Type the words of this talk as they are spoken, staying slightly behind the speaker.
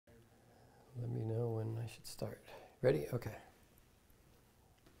should start. Ready? Okay.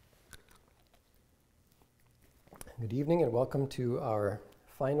 Good evening and welcome to our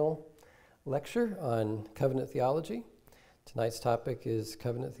final lecture on covenant theology. Tonight's topic is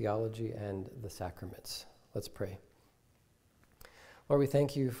covenant theology and the sacraments. Let's pray. Lord, we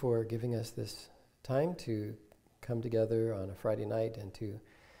thank you for giving us this time to come together on a Friday night and to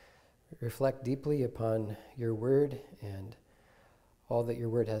reflect deeply upon your word and all that your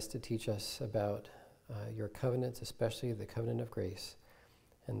word has to teach us about your covenants, especially the covenant of grace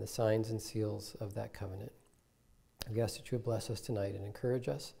and the signs and seals of that covenant. We ask that you would bless us tonight and encourage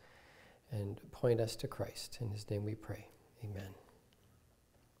us and point us to Christ. In his name we pray. Amen.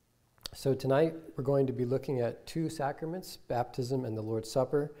 So tonight we're going to be looking at two sacraments, baptism and the Lord's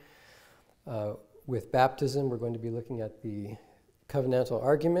Supper. With baptism, we're going to be looking at the covenantal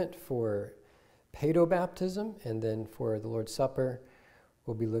argument for paedobaptism, and then for the Lord's Supper,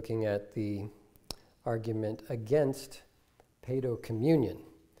 we'll be looking at the argument against paedocommunion.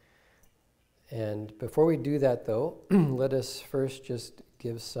 And before we do that, though, let us first just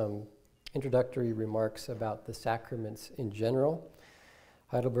give some introductory remarks about the sacraments in general.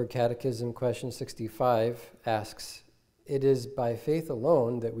 Heidelberg Catechism, question 65, asks, "It is by faith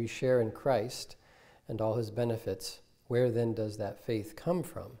alone that we share in Christ and all his benefits. Where then does that faith come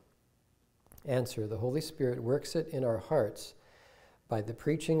from?" Answer, the Holy Spirit works it in our hearts by the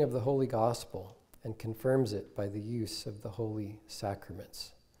preaching of the Holy Gospel and confirms it by the use of the holy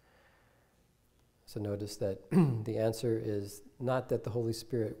sacraments. So notice that the answer is not that the Holy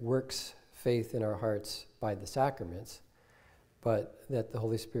Spirit works faith in our hearts by the sacraments, but that the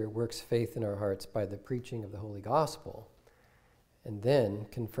Holy Spirit works faith in our hearts by the preaching of the Holy Gospel and then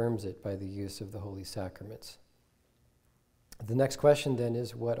confirms it by the use of the holy sacraments. The next question then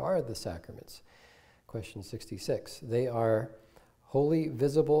is, what are the sacraments? Question 66. They are holy,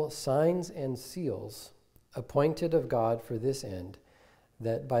 visible signs and seals appointed of God for this end,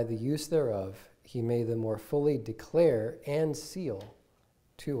 that by the use thereof he may the more fully declare and seal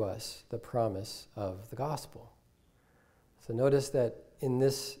to us the promise of the gospel. So notice that in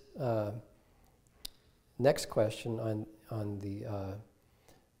this next question on the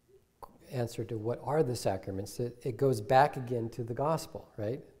answer to what are the sacraments, it goes back again to the gospel,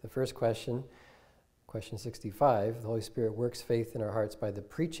 right? The first question, question 65, the Holy Spirit works faith in our hearts by the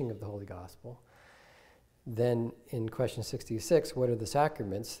preaching of the Holy Gospel. Then in question 66, what are the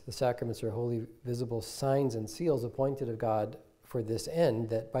sacraments? The sacraments are holy, visible signs and seals appointed of God for this end,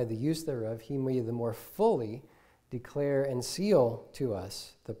 that by the use thereof he may the more fully declare and seal to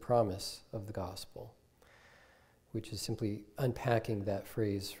us the promise of the gospel, which is simply unpacking that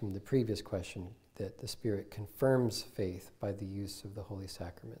phrase from the previous question, that the Spirit confirms faith by the use of the holy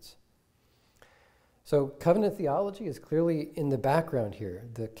sacraments. So covenant theology is clearly in the background here.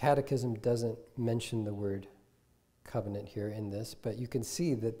 The Catechism doesn't mention the word covenant here in this, but you can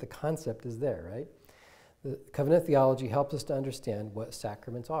see that the concept is there, right? The covenant theology helps us to understand what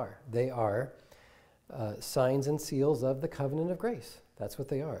sacraments are. They are signs and seals of the covenant of grace. That's what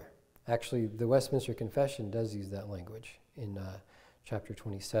they are. Actually, the Westminster Confession does use that language in chapter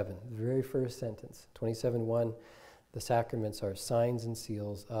 27, the very first sentence, 27:1. The sacraments are signs and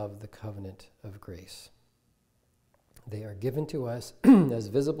seals of the covenant of grace. They are given to us as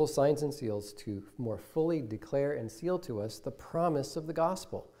visible signs and seals to more fully declare and seal to us the promise of the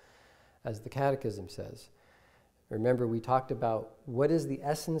gospel, as the Catechism says. Remember, we talked about what is the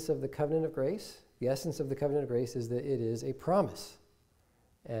essence of the covenant of grace? The essence of the covenant of grace is that it is a promise.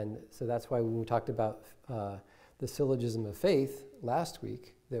 And so that's why when we talked about the syllogism of faith last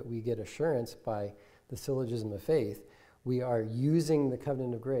week, that we get assurance by the syllogism of faith, we are using the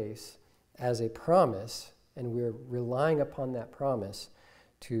covenant of grace as a promise, and we're relying upon that promise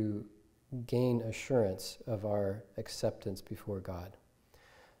to gain assurance of our acceptance before God.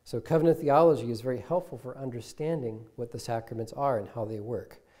 So covenant theology is very helpful for understanding what the sacraments are and how they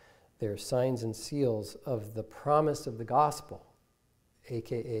work. They're signs and seals of the promise of the gospel,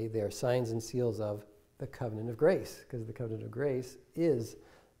 aka they are signs and seals of the covenant of grace, because the covenant of grace is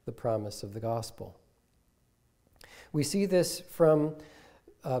the promise of the gospel. We see this from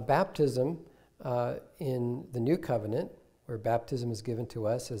baptism in the New Covenant, where baptism is given to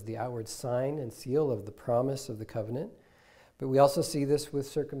us as the outward sign and seal of the promise of the covenant. But we also see this with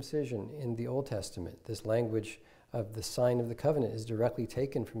circumcision in the Old Testament. This language of the sign of the covenant is directly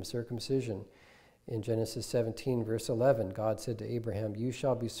taken from circumcision. In Genesis 17, verse 11, God said to Abraham, "You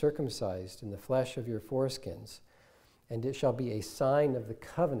shall be circumcised in the flesh of your foreskins, and it shall be a sign of the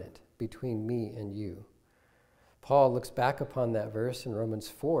covenant between me and you." Paul looks back upon that verse in Romans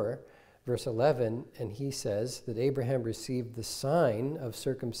 4, verse 11, and he says that Abraham received the sign of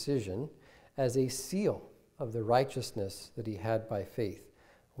circumcision as a seal of the righteousness that he had by faith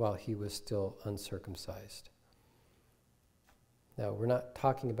while he was still uncircumcised. Now, we're not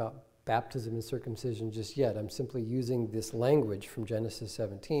talking about baptism and circumcision just yet. I'm simply using this language from Genesis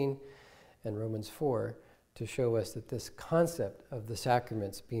 17 and Romans 4 to show us that this concept of the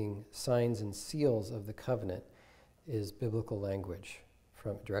sacraments being signs and seals of the covenant is biblical language,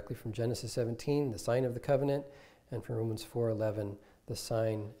 directly from Genesis 17, the sign of the covenant, and from Romans 4:11, the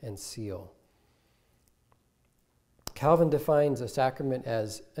sign and seal. Calvin defines a sacrament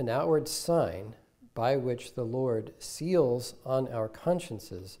as an outward sign by which the Lord seals on our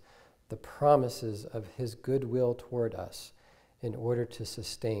consciences the promises of his goodwill toward us in order to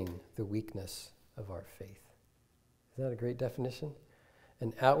sustain the weakness of our faith. Isn't that a great definition?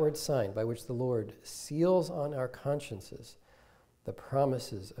 An outward sign by which the Lord seals on our consciences the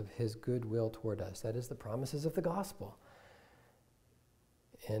promises of his goodwill toward us. That is, the promises of the gospel.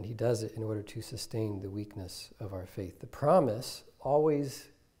 And he does it in order to sustain the weakness of our faith. The promise always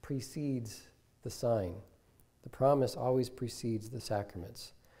precedes the sign. The promise always precedes the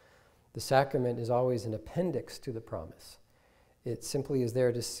sacraments. The sacrament is always an appendix to the promise. It simply is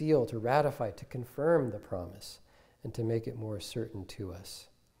there to seal, to ratify, to confirm the promise, and to make it more certain to us.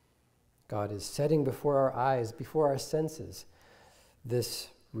 God is setting before our eyes, before our senses, this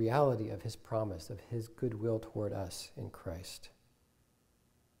reality of his promise, of his goodwill toward us in Christ.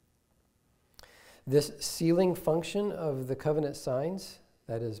 This sealing function of the covenant signs,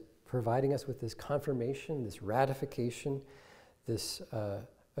 that is providing us with this confirmation, this ratification, this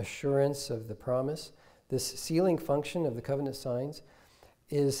assurance of the promise, this sealing function of the covenant signs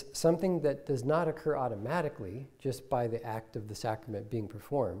is something that does not occur automatically just by the act of the sacrament being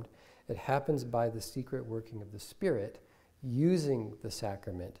performed. It happens by the secret working of the Spirit using the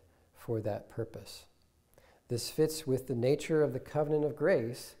sacrament for that purpose. This fits with the nature of the covenant of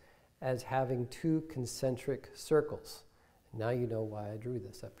grace as having two concentric circles. Now you know why I drew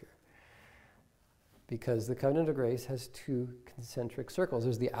this up here. Because the covenant of grace has two concentric circles.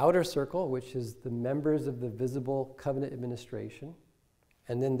 There's the outer circle, which is the members of the visible covenant administration,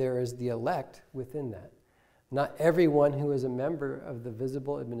 and then there is the elect within that. Not everyone who is a member of the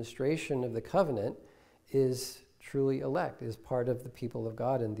visible administration of the covenant is truly elect, is part of the people of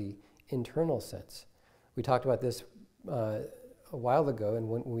God in the internal sense. We talked about this a while ago, and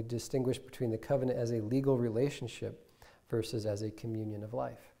when we distinguished between the covenant as a legal relationship versus as a communion of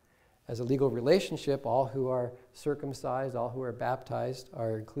life. As a legal relationship, all who are circumcised, all who are baptized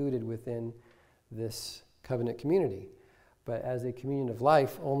are included within this covenant community. But as a communion of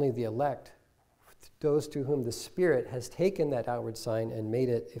life, only the elect, those to whom the Spirit has taken that outward sign and made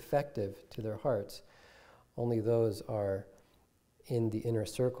it effective to their hearts, only those are in the inner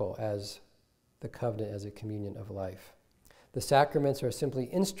circle as the covenant as a communion of life. The sacraments are simply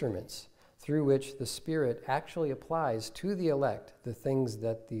instruments through which the Spirit actually applies to the elect the things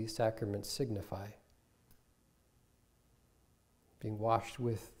that the sacraments signify. Being washed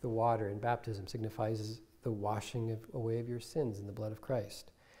with the water in baptism signifies the washing away of your sins in the blood of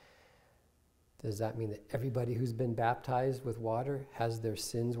Christ. Does that mean that everybody who's been baptized with water has their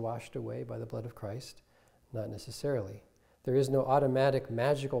sins washed away by the blood of Christ? Not necessarily. There is no automatic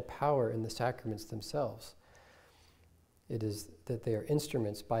magical power in the sacraments themselves. It is that they are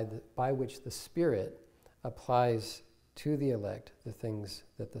instruments by which the Spirit applies to the elect the things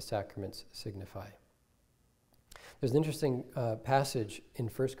that the sacraments signify. There's an interesting passage in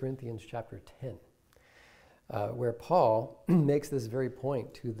 1 Corinthians chapter 10 where Paul makes this very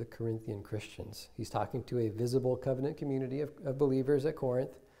point to the Corinthian Christians. He's talking to a visible covenant community of believers at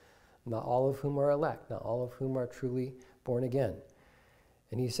Corinth, not all of whom are elect, not all of whom are truly born again.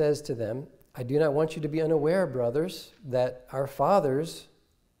 And he says to them, I do not want you to be unaware, brothers, that our fathers,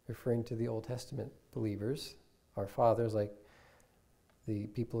 referring to the Old Testament believers, our fathers like the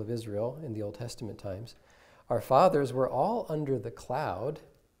people of Israel in the Old Testament times, our fathers were all under the cloud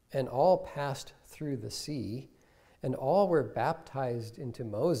and all passed through the sea, and all were baptized into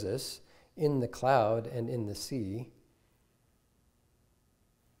Moses in the cloud and in the sea.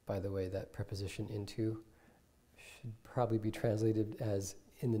 By the way, that preposition into should probably be translated as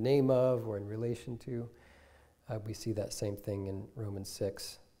in the name of or in relation to. We see that same thing in Romans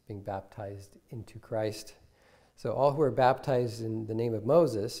 6, being baptized into Christ. So all who are baptized in the name of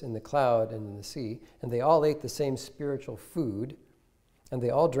Moses in the cloud and in the sea, and they all ate the same spiritual food, and they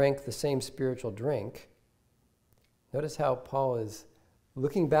all drank the same spiritual drink. Notice how Paul is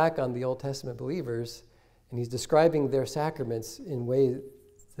looking back on the Old Testament believers, and he's describing their sacraments in ways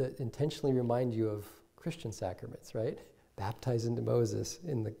that intentionally remind you of Christian sacraments, right? Baptized into Moses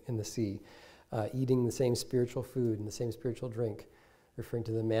in the sea, eating the same spiritual food and the same spiritual drink, referring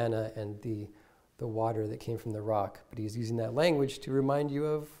to the manna and the water that came from the rock. But he's using that language to remind you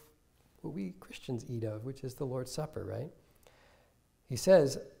of what we Christians eat of, which is the Lord's Supper, right? He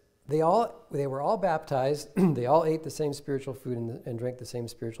says, they were all baptized, they all ate the same spiritual food and drank the same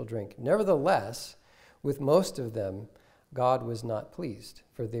spiritual drink. Nevertheless, with most of them, God was not pleased,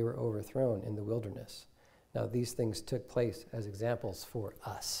 for they were overthrown in the wilderness. Now, these things took place as examples for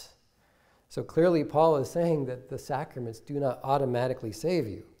us. So clearly, Paul is saying that the sacraments do not automatically save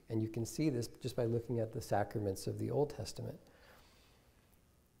you. And you can see this just by looking at the sacraments of the Old Testament.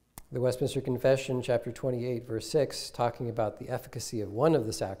 The Westminster Confession, chapter 28, verse 6, talking about the efficacy of one of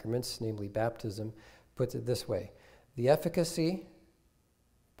the sacraments, namely baptism, puts it this way. The efficacy,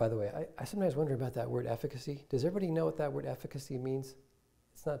 by the way, I sometimes wonder about that word efficacy. Does everybody know what that word efficacy means?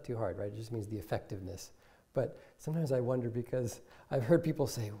 It's not too hard, right? It just means the effectiveness. But sometimes I wonder because I've heard people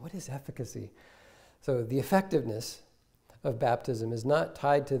say, what is efficacy? So the effectiveness of baptism is not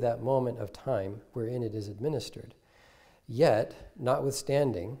tied to that moment of time wherein it is administered. Yet,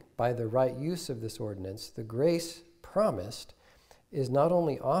 notwithstanding, by the right use of this ordinance, the grace promised is not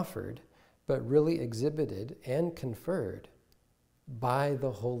only offered, but really exhibited and conferred by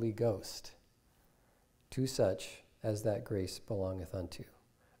the Holy Ghost to such as that grace belongeth unto,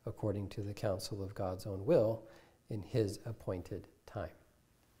 according to the counsel of God's own will in his appointed time.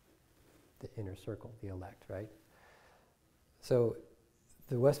 The inner circle, the elect, right? So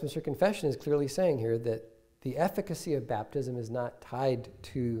the Westminster Confession is clearly saying here that the efficacy of baptism is not tied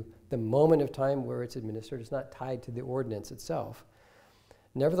to the moment of time where it's administered. It's not tied to the ordinance itself.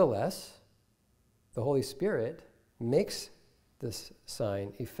 Nevertheless, the Holy Spirit makes this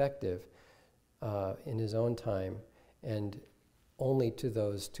sign effective in his own time and only to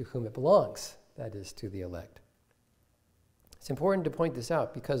those to whom it belongs, that is, to the elect. It's important to point this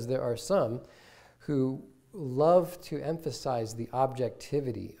out because there are some who love to emphasize the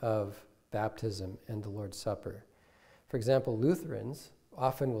objectivity of baptism and the Lord's Supper. For example, Lutherans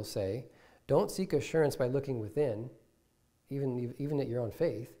often will say, don't seek assurance by looking within, even at your own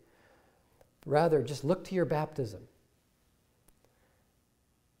faith. Rather, just look to your baptism.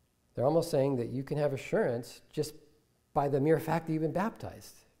 They're almost saying that you can have assurance just by the mere fact that you've been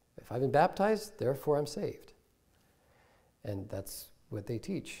baptized. If I've been baptized, therefore I'm saved. And that's what they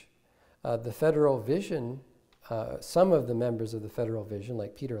teach. The Federal Vision, some of the members of the Federal Vision,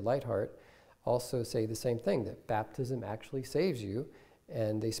 like Peter Leithart, also say the same thing, that baptism actually saves you.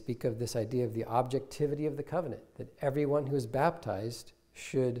 And they speak of this idea of the objectivity of the covenant, that everyone who is baptized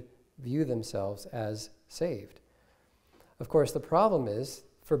should view themselves as saved. Of course, the problem is,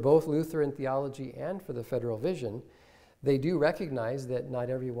 for both Lutheran theology and for the Federal Vision, they do recognize that not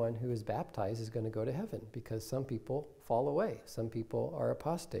everyone who is baptized is going to go to heaven, because some people fall away, some people are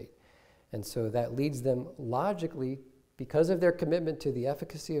apostate. And so that leads them logically, because of their commitment to the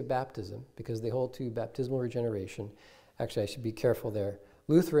efficacy of baptism, because they hold to baptismal regeneration. Actually, I should be careful there.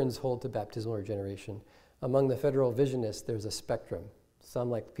 Lutherans hold to baptismal regeneration. Among the Federal Visionists, there's a spectrum.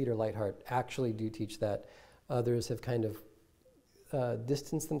 Some, like Peter Leithart, actually do teach that. Others have kind of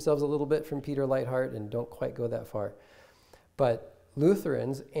distanced themselves a little bit from Peter Leithart and don't quite go that far. But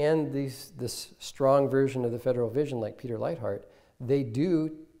Lutherans and this strong version of the Federal Vision, like Peter Leithart, they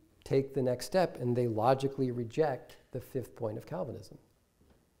do take the next step and they logically reject the fifth point of Calvinism.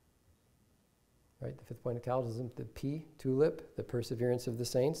 Right? The fifth point of Calvinism, the P, tulip, the perseverance of the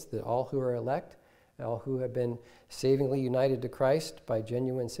saints, that all who are elect, all who have been savingly united to Christ by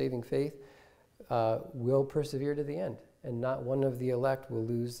genuine saving faith, will persevere to the end. And not one of the elect will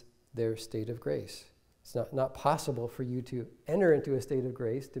lose their state of grace. It's not possible for you to enter into a state of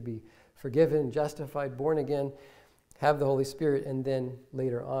grace, to be forgiven, justified, born again, have the Holy Spirit, and then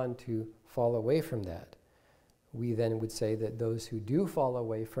later on to fall away from that. We then would say that those who do fall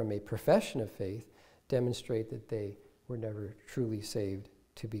away from a profession of faith demonstrate that they were never truly saved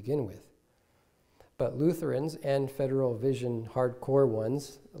to begin with. But Lutherans and Federal Vision hardcore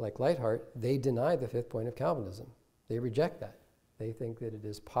ones, like Leithart, they deny the fifth point of Calvinism. They reject that. They think that it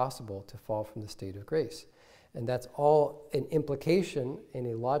is possible to fall from the state of grace. And that's all an implication and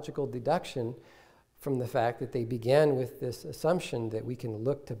a logical deduction from the fact that they began with this assumption that we can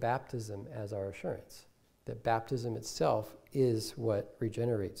look to baptism as our assurance, that baptism itself is what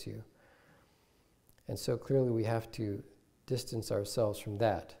regenerates you. And so clearly we have to distance ourselves from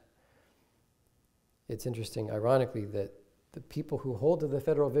that. It's interesting, ironically, that the people who hold to the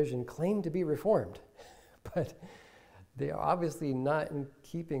Federal Vision claim to be Reformed, but they are obviously not in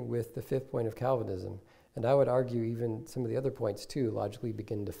keeping with the fifth point of Calvinism. And I would argue even some of the other points too logically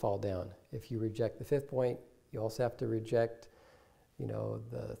begin to fall down. If you reject the fifth point, you also have to reject,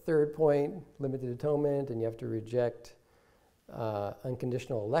 the third point, limited atonement, and you have to reject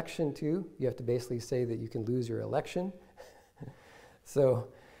unconditional election too. You have to basically say that you can lose your election. So,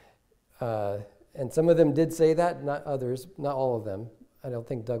 and some of them did say that, not others, not all of them. I don't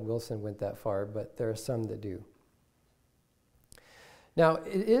think Doug Wilson went that far, but there are some that do. Now,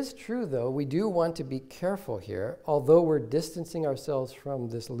 it is true, though, we do want to be careful here, although we're distancing ourselves from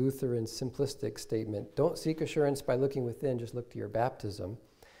this Lutheran simplistic statement, don't seek assurance by looking within, just look to your baptism.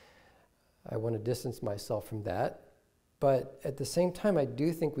 I want to distance myself from that. But at the same time, I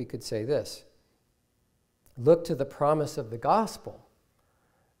do think we could say this. Look to the promise of the gospel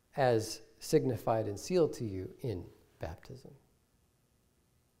as signified and sealed to you in baptism.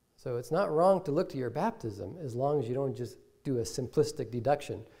 So it's not wrong to look to your baptism as long as you don't just do a simplistic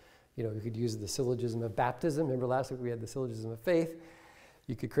deduction. You know, you could use the syllogism of baptism. Remember last week we had the syllogism of faith.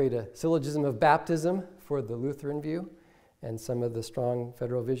 You could create a syllogism of baptism for the Lutheran view and some of the strong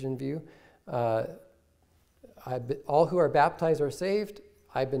Federal Vision view. All who are baptized are saved.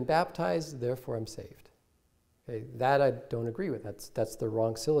 I've been baptized, therefore I'm saved. Okay, that I don't agree with. That's the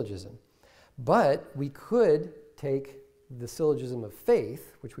wrong syllogism. But we could take the syllogism of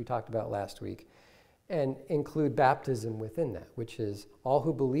faith, which we talked about last week, and include baptism within that, which is all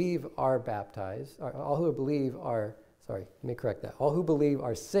who believe are baptized, or all who believe are, sorry, let me correct that, all who believe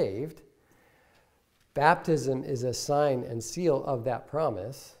are saved. Baptism is a sign and seal of that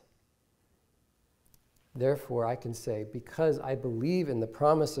promise. Therefore, I can say, because I believe in the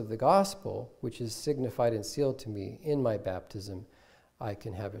promise of the gospel, which is signified and sealed to me in my baptism, I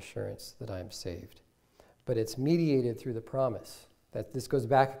can have assurance that I am saved. But it's mediated through the promise. That this goes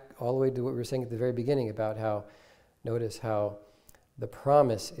back all the way to what we were saying at the very beginning about how, notice how the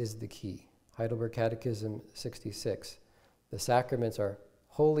promise is the key. Heidelberg Catechism 66. The sacraments are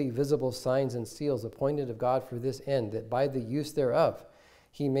holy, visible signs and seals appointed of God for this end, that by the use thereof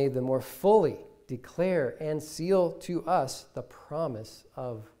he may the more fully declare and seal to us the promise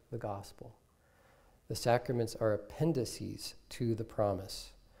of the gospel. The sacraments are appendices to the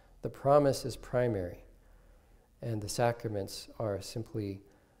promise. The promise is primary. And the sacraments are simply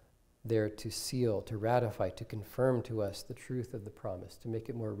there to seal, to ratify, to confirm to us the truth of the promise, to make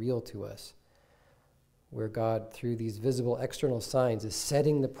it more real to us. Where God, through these visible external signs, is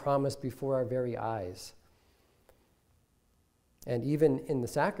setting the promise before our very eyes. And even in the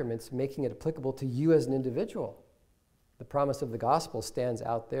sacraments, making it applicable to you as an individual. The promise of the gospel stands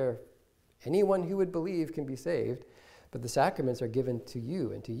out there. Anyone who would believe can be saved, but the sacraments are given to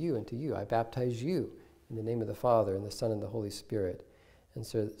you and to you and to you. I baptize you in the name of the Father, and the Son, and the Holy Spirit. And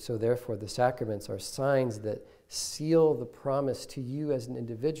so therefore, the sacraments are signs that seal the promise to you as an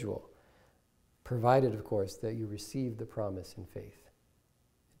individual, provided, of course, that you receive the promise in faith.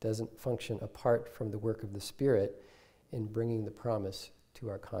 It doesn't function apart from the work of the Spirit in bringing the promise to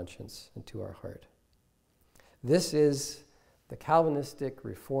our conscience and to our heart. This is the Calvinistic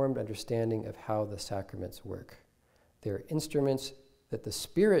Reformed understanding of how the sacraments work. They're instruments that the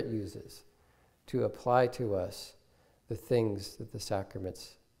Spirit uses to apply to us the things that the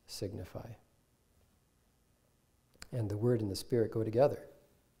sacraments signify. And the Word and the Spirit go together.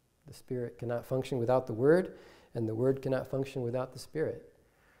 The Spirit cannot function without the Word, and the Word cannot function without the Spirit.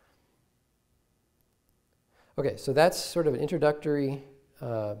 Okay, so that's sort of an introductory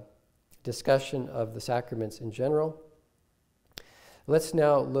discussion of the sacraments in general. Let's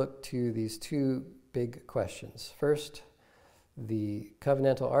now look to these two big questions. First, the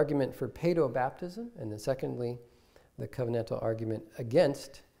covenantal argument for paedo-baptism, and then secondly, the covenantal argument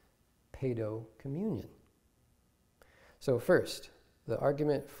against paedo-communion. So first, the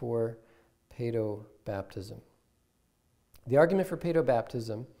argument for paedo-baptism. The argument for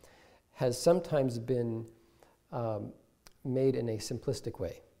paedo-baptism has sometimes been made in a simplistic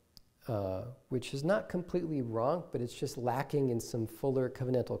way, which is not completely wrong, but it's just lacking in some fuller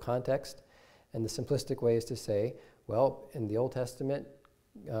covenantal context. And the simplistic way is to say, well, in the Old Testament,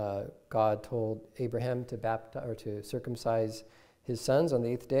 God told Abraham to baptize or to circumcise his sons on the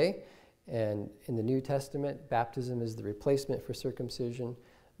 8th day. And in the New Testament, baptism is the replacement for circumcision.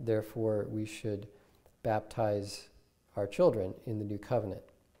 Therefore, we should baptize our children in the New Covenant.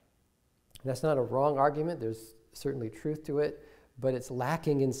 That's not a wrong argument. There's certainly truth to it, but it's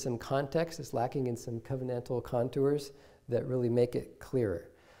lacking in some context. It's lacking in some covenantal contours that really make it clearer.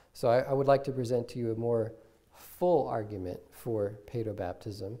 So I would like to present to you a more full argument for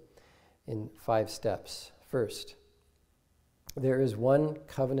paedo-baptism in 5 steps. First, there is one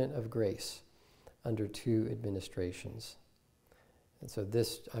covenant of grace under 2 administrations. And so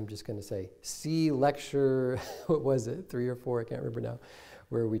this, I'm just going to say, see lecture, what was it, 3 or 4, I can't remember now,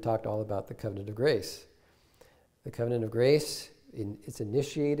 where we talked all about the covenant of grace. The covenant of grace It's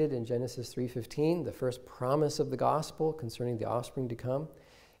initiated in Genesis 3:15, the first promise of the gospel concerning the offspring to come.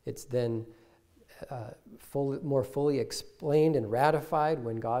 It's then more fully explained and ratified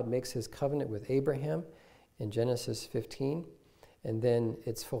when God makes his covenant with Abraham in Genesis 15. And then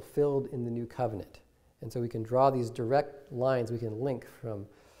it's fulfilled in the new covenant. And so we can draw these direct lines. We can link from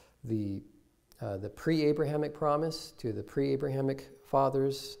the pre-Abrahamic promise to the pre-Abrahamic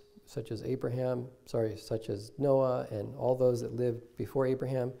fathers, such as Noah and all those that lived before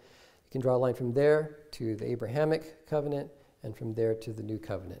Abraham. You can draw a line from there to the Abrahamic covenant, and from there to the new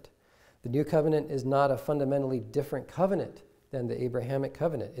covenant. The new covenant is not a fundamentally different covenant than the Abrahamic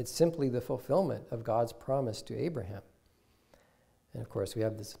covenant. It's simply the fulfillment of God's promise to Abraham. And of course, we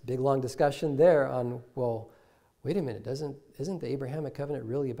have this big, long discussion there on, well, wait a minute, isn't the Abrahamic covenant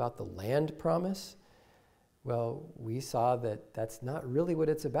really about the land promise? Well, we saw that that's not really what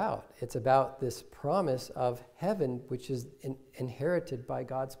it's about. It's about this promise of heaven, which is inherited by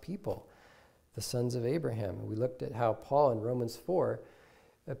God's people, the sons of Abraham. And we looked at how Paul in Romans 4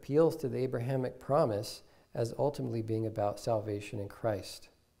 appeals to the Abrahamic promise as ultimately being about salvation in Christ.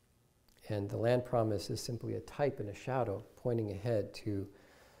 And the land promise is simply a type and a shadow pointing ahead to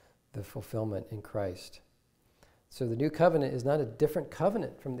the fulfillment in Christ. So the new covenant is not a different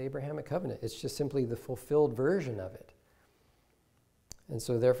covenant from the Abrahamic covenant. It's just simply the fulfilled version of it. And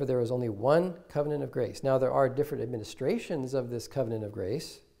so therefore there is only one covenant of grace. Now there are different administrations of this covenant of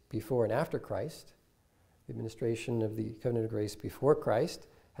grace before and after Christ. The administration of the covenant of grace before Christ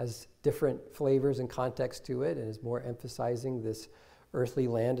has different flavors and context to it and is more emphasizing this earthly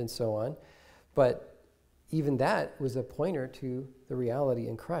land and so on. But even that was a pointer to the reality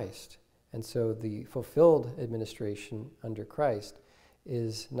in Christ. And so the fulfilled administration under Christ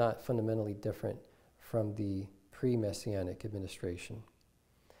is not fundamentally different from the pre-Messianic administration.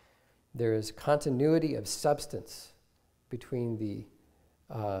 There is continuity of substance between the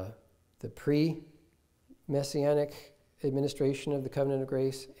pre-Messianic administration of the covenant of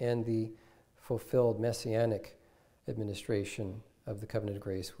grace and the fulfilled Messianic administration of the covenant of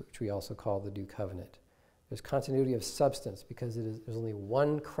grace, which we also call the new covenant. There's continuity of substance because there's only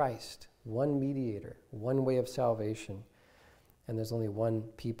one Christ, one mediator, one way of salvation, and there's only one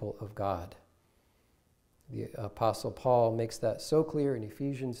people of God. The Apostle Paul makes that so clear in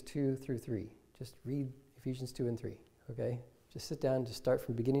Ephesians 2 through 3. Just read Ephesians 2 and 3, okay? Just sit down, just start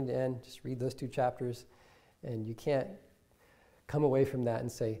from beginning to end, just read those two chapters, and you can't come away from that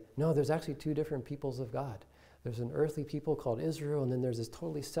and say, no, there's actually two different peoples of God. There's an earthly people called Israel, and then there's this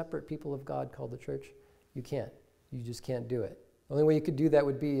totally separate people of God called the church. You can't. You just can't do it. The only way you could do that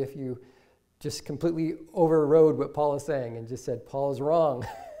would be if you just completely overrode what Paul is saying and just said, Paul is wrong,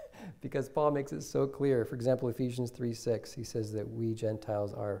 because Paul makes it so clear. For example, Ephesians 3:6, he says that we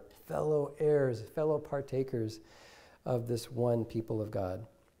Gentiles are fellow heirs, fellow partakers of this one people of God.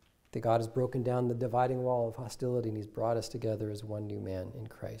 That God has broken down the dividing wall of hostility and he's brought us together as one new man in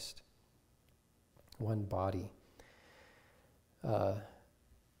Christ. One body.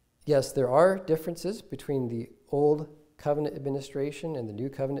 Yes, there are differences between the old covenant administration and the new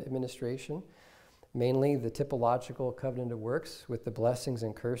covenant administration, mainly the typological covenant of works with the blessings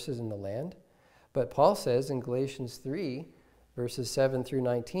and curses in the land. But Paul says in Galatians 3, verses 7 through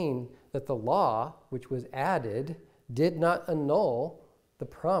 19, that the law, which was added, did not annul the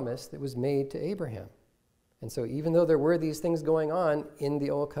promise that was made to Abraham. And so even though there were these things going on in the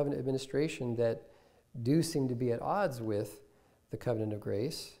old covenant administration that do seem to be at odds with the covenant of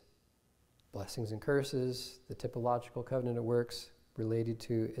grace, blessings and curses, the typological covenant of works related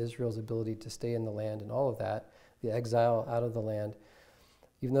to Israel's ability to stay in the land and all of that, the exile out of the land,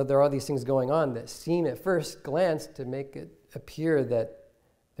 even though there are these things going on that seem at first glance to make it appear that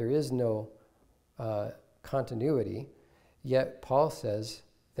there is no continuity, yet Paul says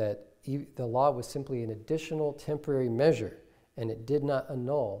that the law was simply an additional temporary measure and it did not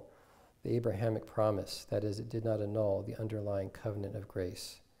annul the Abrahamic promise. That is, it did not annul the underlying covenant of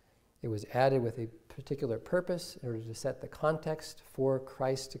grace. It was added with a particular purpose in order to set the context for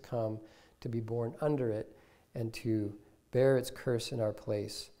Christ to come, to be born under it, and to bear its curse in our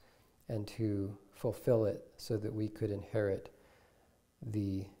place, and to fulfill it so that we could inherit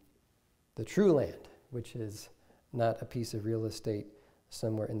the true land, which is not a piece of real estate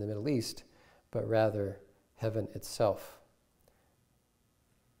somewhere in the Middle East, but rather heaven itself.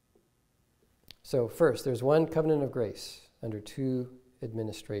 So first, there's one covenant of grace under two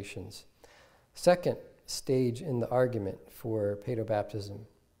administrations. Second stage in the argument for paedobaptism.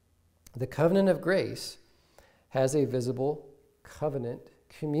 The covenant of grace has a visible covenant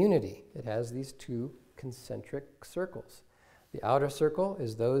community. It has these two concentric circles. The outer circle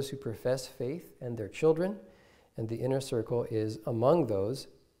is those who profess faith and their children, and the inner circle is among those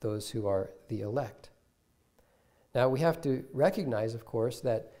who are the elect. Now we have to recognize, of course,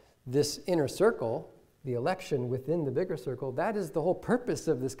 that this inner circle, the election within the bigger circle, that is the whole purpose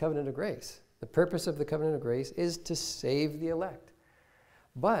of this covenant of grace. The purpose of the covenant of grace is to save the elect.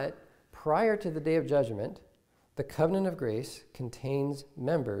 But prior to the day of judgment, the covenant of grace contains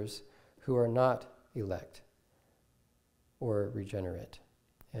members who are not elect or regenerate.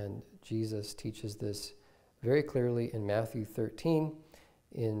 And Jesus teaches this very clearly in Matthew 13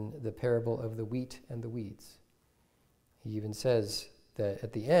 in the parable of the wheat and the weeds. He even says that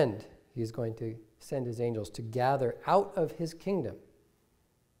at the end, he's going to send his angels to gather out of his kingdom,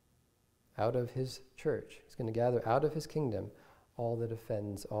 out of his church. He's going to gather out of his kingdom all that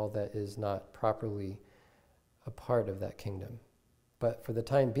offends, all that is not properly a part of that kingdom. But for the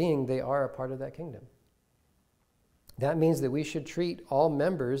time being, they are a part of that kingdom. That means that we should treat all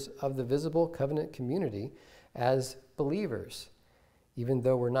members of the visible covenant community as believers, even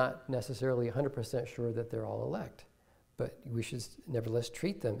though we're not necessarily 100% sure that they're all elect. But we should nevertheless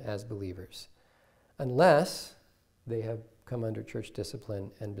treat them as believers, unless they have come under church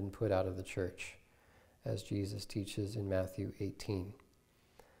discipline and been put out of the church, as Jesus teaches in Matthew 18.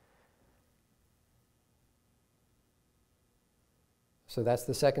 So that's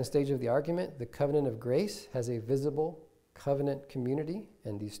the second stage of the argument. The covenant of grace has a visible covenant community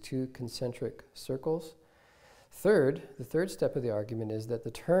and these two concentric circles. Third, the third step of the argument is that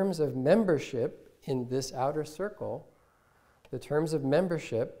the terms of membership in this outer circle, the terms of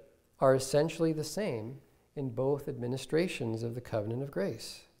membership are essentially the same in both administrations of the covenant of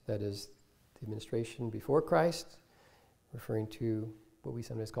grace. That is, the administration before Christ, referring to what we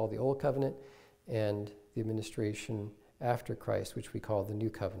sometimes call the Old Covenant, and the administration after Christ, which we call the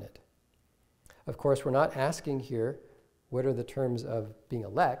New Covenant. Of course, we're not asking here, what are the terms of being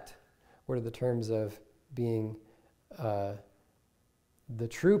elect? What are the terms of being the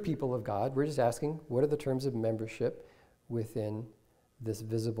true people of God? We're just asking, what are the terms of membership within this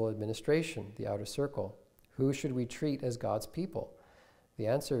visible administration, the outer circle? Who should we treat as God's people? The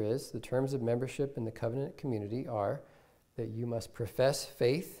answer is, the terms of membership in the covenant community are that you must profess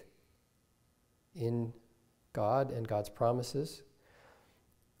faith in God and God's promises,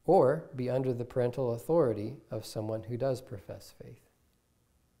 or be under the parental authority of someone who does profess faith.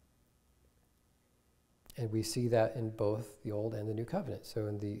 And we see that in both the Old and the New Covenant. So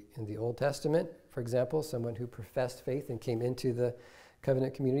in the Old Testament, for example, someone who professed faith and came into the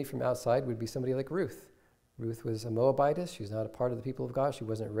covenant community from outside would be somebody like Ruth. Ruth was a Moabitess. She's not a part of the people of God. She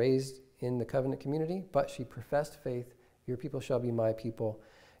wasn't raised in the covenant community, but she professed faith. Your people shall be my people.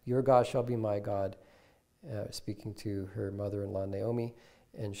 Your God shall be my God. Speaking to her mother-in-law Naomi,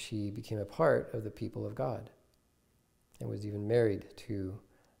 and she became a part of the people of God and was even married to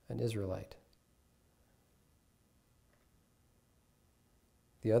an Israelite.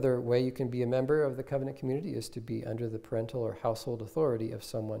 The other way you can be a member of the covenant community is to be under the parental or household authority of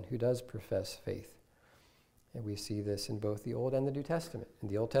someone who does profess faith. And we see this in both the Old and the New Testament. In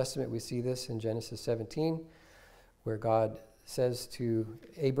the Old Testament, we see this in Genesis 17, where God says to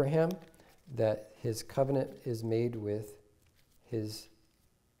Abraham that his covenant is made with his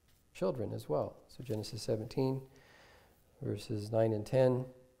children as well. So Genesis 17, verses 9 and 10,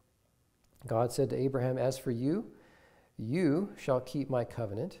 God said to Abraham, "As for you, you shall keep my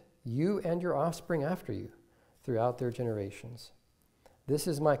covenant, you and your offspring after you, throughout their generations. This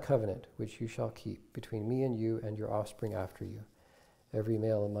is my covenant which you shall keep between me and you and your offspring after you. Every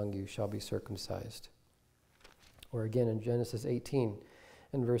male among you shall be circumcised." Or again in Genesis 18,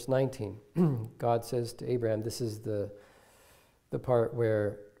 in verse 19, God says to Abraham, this is the part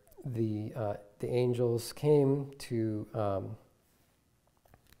where the angels came to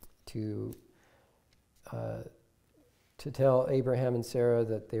tell Abraham and Sarah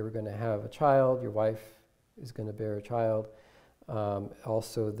that they were going to have a child. Your wife is going to bear a child.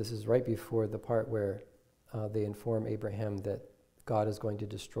 Also, this is right before the part where they inform Abraham that God is going to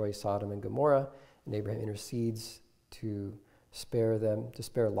destroy Sodom and Gomorrah, and Abraham intercedes to spare them, to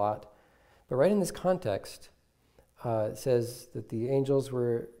spare Lot. But right in this context, it says that the angels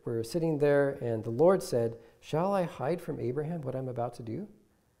were sitting there, and the Lord said, "Shall I hide from Abraham what I'm about to do,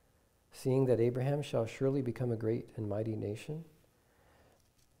 seeing that Abraham shall surely become a great and mighty nation?"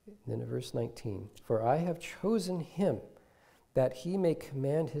 And then in verse 19, "For I have chosen him, that he may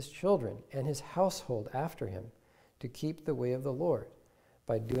command his children and his household after him to keep the way of the Lord,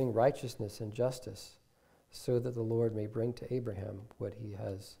 by doing righteousness and justice, so that the Lord may bring to Abraham what he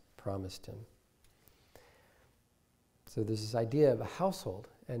has promised him." So there's this idea of a household,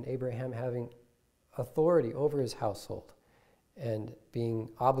 and Abraham having authority over his household and being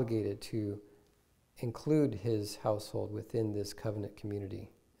obligated to include his household within this covenant community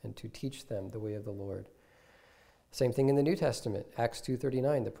and to teach them the way of the Lord. Same thing in the New Testament. Acts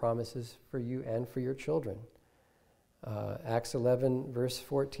 2:39, the promises for you and for your children. Acts 11, verse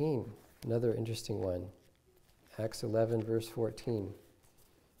 14, another interesting one. Acts 11, verse 14.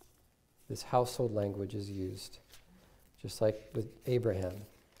 This household language is used, just like with Abraham.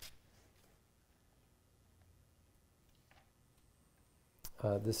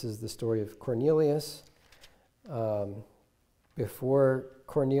 This is the story of Cornelius. Before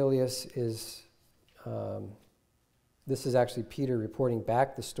Cornelius is, this is actually Peter reporting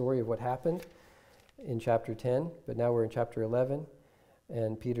back the story of what happened in chapter 10, but now we're in chapter 11,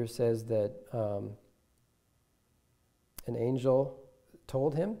 and Peter says that an angel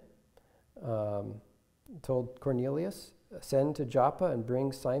told him, told Cornelius, send to Joppa and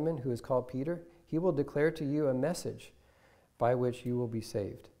bring Simon, who is called Peter. He will declare to you a message by which you will be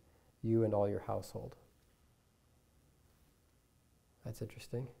saved, you and all your household. That's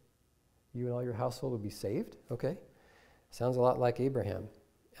interesting. You and all your household will be saved? Okay. Sounds a lot like Abraham.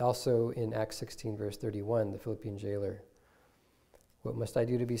 Also in Acts 16, verse 31, the Philippian jailer. What must I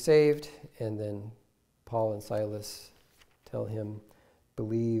do to be saved? And then Paul and Silas tell him,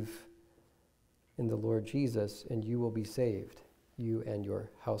 believe in the Lord Jesus and you will be saved, you and your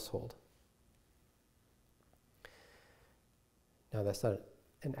household. Now that's not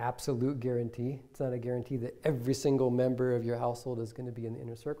an absolute guarantee. It's not a guarantee that every single member of your household is going to be in the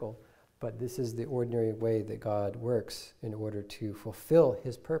inner circle. But this is the ordinary way that God works in order to fulfill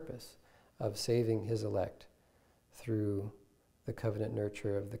his purpose of saving his elect through the covenant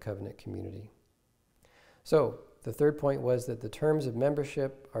nurture of the covenant community. So the third point was that the terms of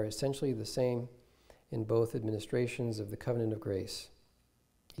membership are essentially the same in both administrations of the covenant of grace.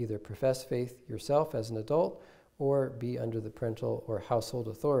 Either profess faith yourself as an adult or be under the parental or household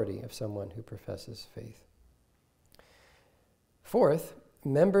authority of someone who professes faith. Fourth,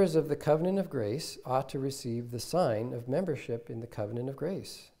 members of the covenant of grace ought to receive the sign of membership in the covenant of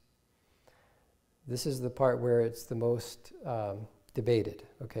grace. This is the part where it's the most debated,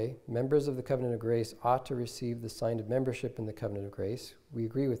 okay? Members of the covenant of grace ought to receive the sign of membership in the covenant of grace. We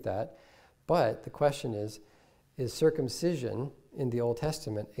agree with that. But the question is circumcision in the Old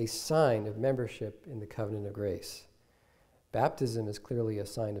Testament a sign of membership in the covenant of grace? Baptism is clearly a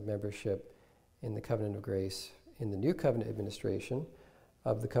sign of membership in the covenant of grace in the new covenant administration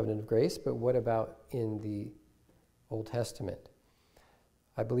of the covenant of grace, but what about in the Old Testament?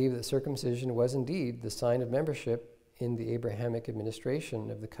 I believe that circumcision was indeed the sign of membership in the Abrahamic administration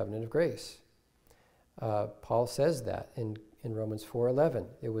of the covenant of grace. Paul says that in Romans 4:11.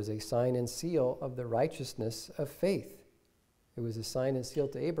 It was a sign and seal of the righteousness of faith. It was a sign and seal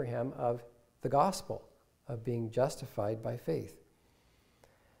to Abraham of the gospel, of being justified by faith.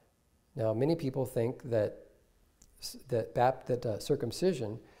 Now, many people think that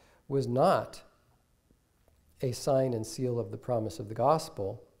circumcision was not a sign and seal of the promise of the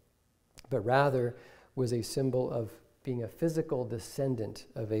gospel, but rather was a symbol of being a physical descendant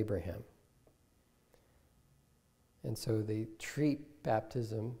of Abraham. And so they treat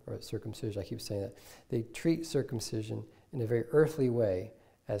baptism, or circumcision, I keep saying that, they treat circumcision in a very earthly way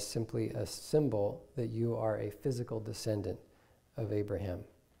as simply a symbol that you are a physical descendant of Abraham.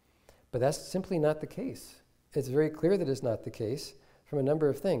 But that's simply not the case. It's very clear that it's not the case from a number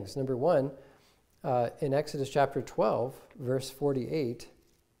of things. Number one, in Exodus chapter 12, verse 48,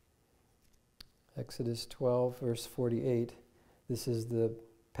 Exodus 12, verse 48, this is the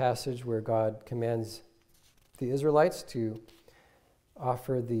passage where God commands the Israelites to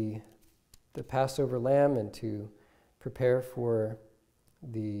offer the Passover lamb and to prepare for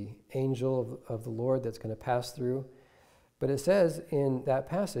the angel of the Lord that's going to pass through. But it says in that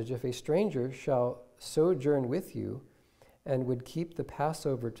passage, if a stranger shall sojourn with you and would keep the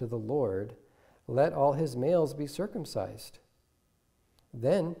Passover to the Lord, let all his males be circumcised.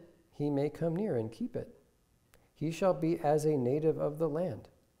 Then he may come near and keep it. He shall be as a native of the land,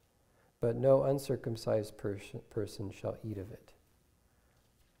 but no uncircumcised person shall eat of it.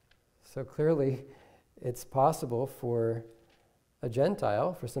 So clearly, it's possible for a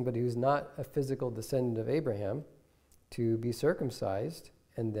Gentile, for somebody who's not a physical descendant of Abraham, to be circumcised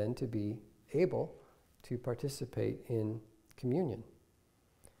and then to be able to participate in communion.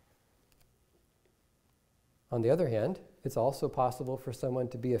 On the other hand, it's also possible for someone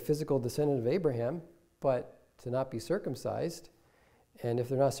to be a physical descendant of Abraham, but to not be circumcised. And if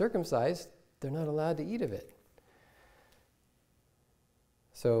they're not circumcised, they're not allowed to eat of it.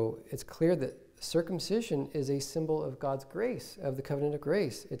 So it's clear that circumcision is a symbol of God's grace, of the covenant of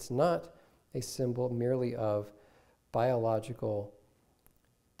grace. It's not a symbol merely of biological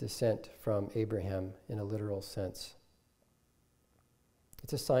descent from Abraham in a literal sense.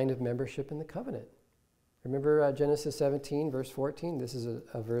 It's a sign of membership in the covenant. Remember Genesis 17, verse 14? This is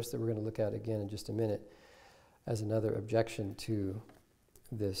a verse that we're going to look at again in just a minute as another objection to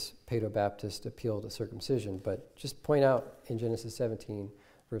this Paedo-Baptist appeal to circumcision. But just point out in Genesis 17,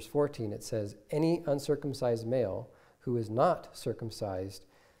 verse 14, it says, "Any uncircumcised male who is not circumcised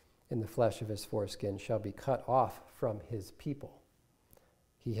in the flesh of his foreskin shall be cut off from his people.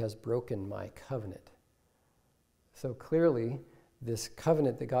 He has broken my covenant." So clearly, this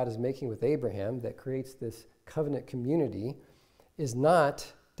covenant that God is making with Abraham that creates this covenant community is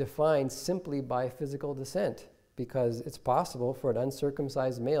not defined simply by physical descent, because it's possible for an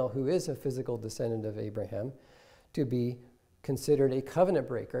uncircumcised male who is a physical descendant of Abraham to be considered a covenant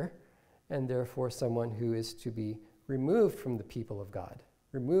breaker, and therefore someone who is to be removed from the people of God,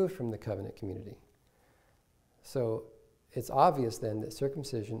 removed from the covenant community. So it's obvious then that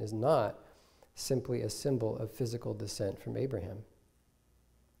circumcision is not simply a symbol of physical descent from Abraham.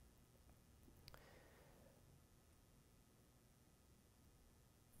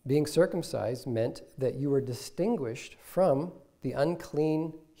 Being circumcised meant that you were distinguished from the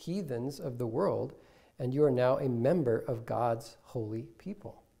unclean heathens of the world, and you are now a member of God's holy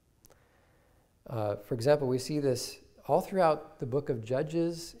people. For example, we see this all throughout the book of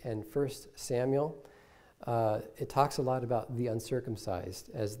Judges and 1 Samuel. It talks a lot about the uncircumcised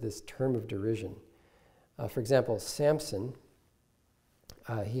as this term of derision. For example, Samson,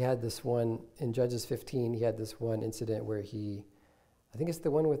 he had this one, in Judges 15, he had this one incident where I think it's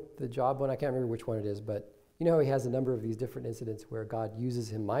the one with the jawbone, I can't remember which one it is, but you know he has a number of these different incidents where God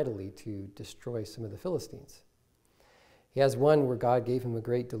uses him mightily to destroy some of the Philistines. He has one where God gave him a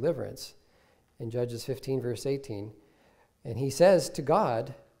great deliverance in Judges 15, verse 18, and he says to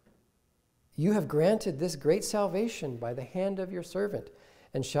God, "You have granted this great salvation by the hand of your servant,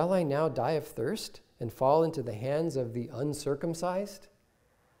 and shall I now die of thirst and fall into the hands of the uncircumcised?"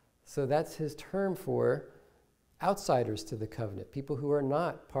 So that's his term for outsiders to the covenant, people who are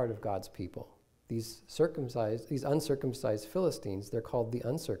not part of God's people. These uncircumcised Philistines, they're called the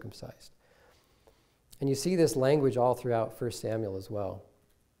uncircumcised. And you see this language all throughout 1 Samuel as well,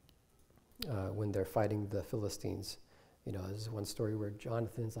 when they're fighting the Philistines. You know, there's one story where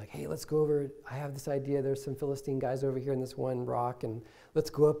Jonathan's like, "Hey, let's go over, I have this idea, there's some Philistine guys over here in this one rock, and let's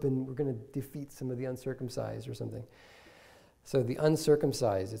go up and we're going to defeat some of the uncircumcised," or something. So the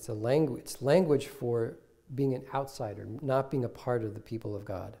uncircumcised, it's language for being an outsider, not being a part of the people of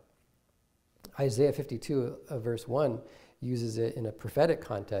God. Isaiah 52, verse 1, uses it in a prophetic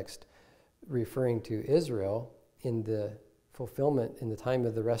context, referring to Israel in the fulfillment, in the time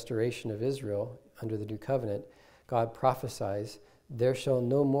of the restoration of Israel under the new covenant. God prophesies, "There shall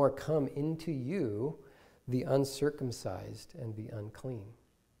no more come into you the uncircumcised and the unclean."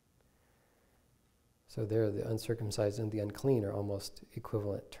 So there, the uncircumcised and the unclean are almost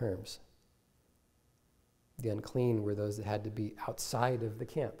equivalent terms. The unclean were those that had to be outside of the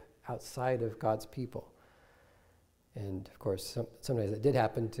camp, outside of God's people. And of course, sometimes it did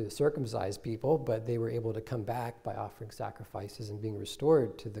happen to circumcised people, but they were able to come back by offering sacrifices and being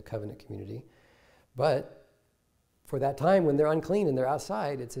restored to the covenant community. But for that time when they're unclean and they're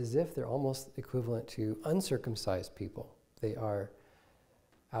outside, it's as if they're almost equivalent to uncircumcised people. They are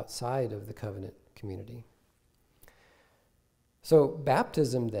outside of the covenant community. So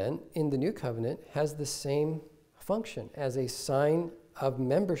baptism then in the new covenant has the same function as a sign of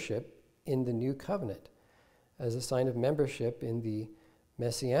membership in the new covenant, as a sign of membership in the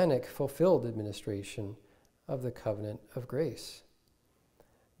messianic fulfilled administration of the covenant of grace.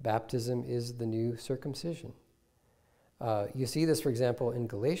 Baptism is the new circumcision. You see this, for example, in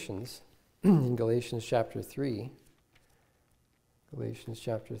Galatians, in Galatians chapter 3. Galatians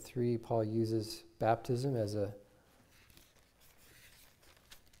chapter 3, Paul uses baptism as a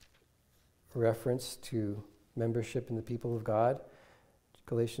reference to membership in the people of God.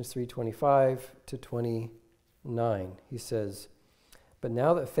 Galatians 3:25 to 29, he says, "But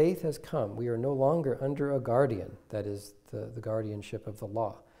now that faith has come, we are no longer under a guardian," that is the guardianship of the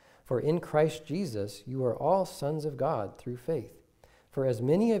law. "For in Christ Jesus you are all sons of God through faith. For as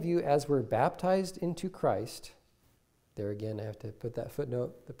many of you as were baptized into Christ," there again I have to put that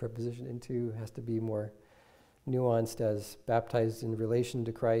footnote, the preposition into has to be more nuanced as baptized in relation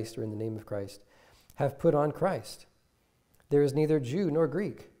to Christ or in the name of Christ, "have put on Christ. There is neither Jew nor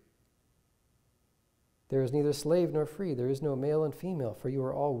Greek. There is neither slave nor free. There is no male and female, for you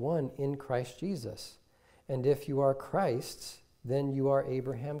are all one in Christ Jesus. And if you are Christ's, then you are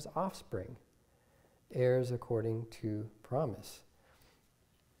Abraham's offspring, heirs according to promise."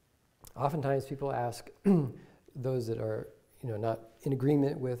 Oftentimes people ask those that are, not in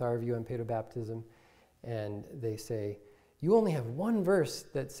agreement with our view on paedobaptism, and they say, you only have one verse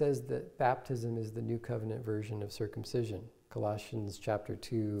that says that baptism is the new covenant version of circumcision. Colossians chapter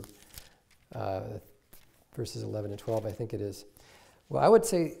 2, verses 11 and 12, I think it is. Well, I would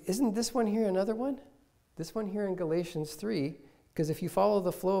say, isn't this one here another one? This one here in Galatians 3, because if you follow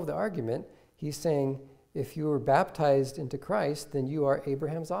the flow of the argument, he's saying, if you were baptized into Christ, then you are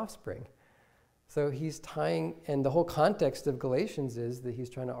Abraham's offspring. So he's tying, and the whole context of Galatians is that he's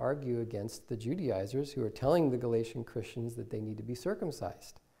trying to argue against the Judaizers who are telling the Galatian Christians that they need to be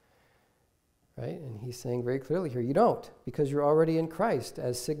circumcised. Right? And he's saying very clearly here, you don't, because you're already in Christ,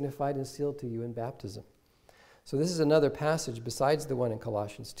 as signified and sealed to you in baptism. So this is another passage besides the one in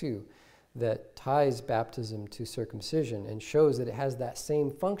Colossians 2 that ties baptism to circumcision and shows that it has that same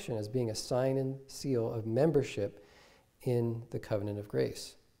function as being a sign and seal of membership in the covenant of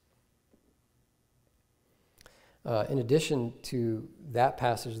grace. In addition to that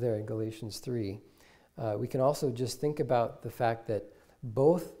passage there in Galatians 3, we can also just think about the fact that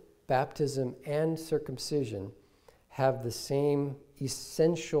both baptism and circumcision have the same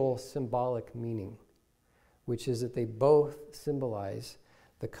essential symbolic meaning, which is that they both symbolize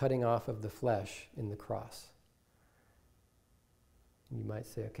the cutting off of the flesh in the cross. You might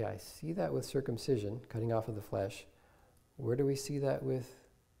say, okay, I see that with circumcision, cutting off of the flesh. Where do we see that with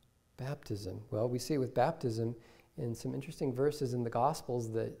baptism? Well, we see it with baptism in some interesting verses in the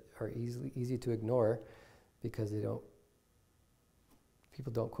Gospels that are easy to ignore because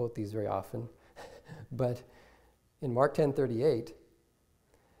people don't quote these very often. But in Mark 10:38,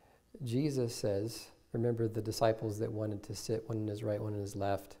 Jesus says, remember the disciples that wanted to sit, one on his right, one on his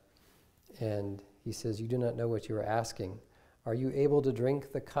left, and he says, you do not know what you are asking. Are you able to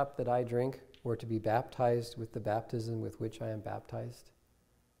drink the cup that I drink, or to be baptized with the baptism with which I am baptized?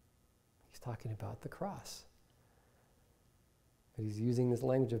 He's talking about the cross. But he's using this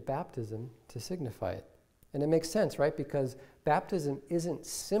language of baptism to signify it. And it makes sense, right? Because baptism isn't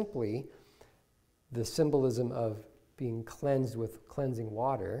simply the symbolism of being cleansed with cleansing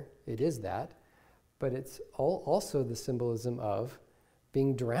water. It is that. But it's also the symbolism of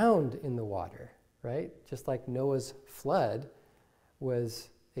being drowned in the water, right? Just like Noah's flood was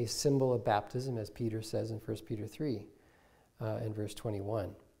a symbol of baptism, as Peter says in 1 Peter 3 in verse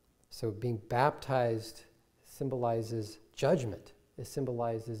 21. So being baptized symbolizes judgment. It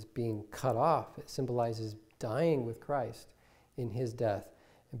symbolizes being cut off. It symbolizes dying with Christ in his death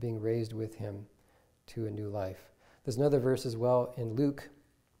and being raised with him to a new life. There's another verse as well in Luke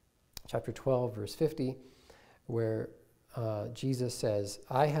chapter 12, verse 50, where Jesus says,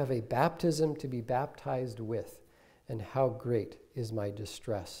 I have a baptism to be baptized with, and how great is my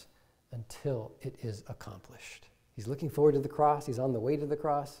distress until it is accomplished. He's looking forward to the cross. He's on the way to the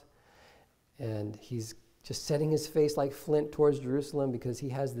cross. And he's just setting his face like flint towards Jerusalem because he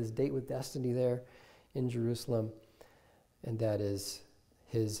has this date with destiny there in Jerusalem. And that is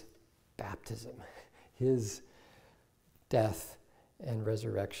his baptism, his death and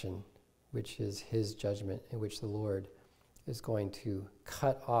resurrection, which is his judgment in which the Lord is going to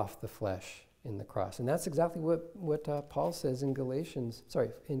cut off the flesh in the cross. And that's exactly what Paul says in Colossians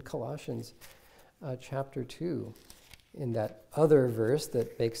chapter 2, in that other verse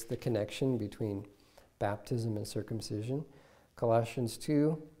that makes the connection between baptism and circumcision. Colossians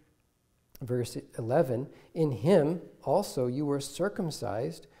 2, verse 11, in him also you were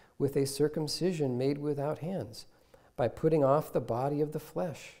circumcised with a circumcision made without hands, by putting off the body of the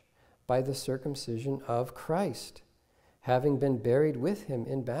flesh, by the circumcision of Christ, having been buried with him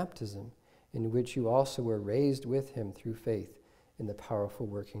in baptism, in which you also were raised with him through faith in the powerful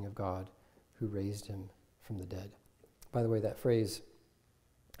working of God, who raised him from the dead. By the way, that phrase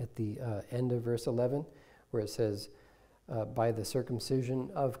at the end of verse 11, where it says, by the circumcision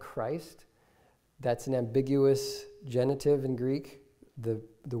of Christ, that's an ambiguous genitive in Greek.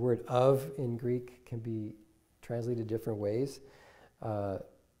 The word of in Greek can be translated different ways.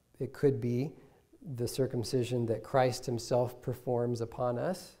 It could be the circumcision that Christ himself performs upon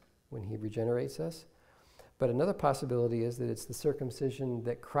us when he regenerates us. But another possibility is that it's the circumcision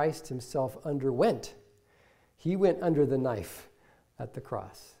that Christ himself underwent. He went under the knife at the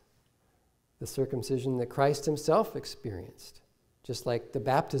cross. The circumcision that Christ himself experienced, just like the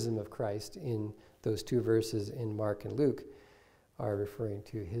baptism of Christ in those two verses in Mark and Luke are referring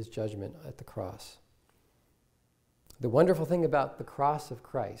to his judgment at the cross. The wonderful thing about the cross of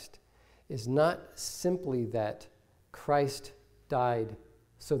Christ is not simply that Christ died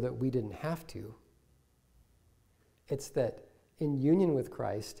so that we didn't have to. It's that in union with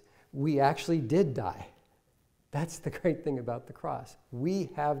Christ, we actually did die. That's the great thing about the cross.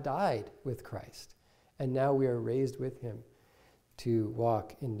 We have died with Christ, and now we are raised with him to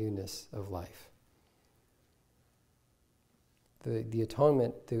walk in newness of life. The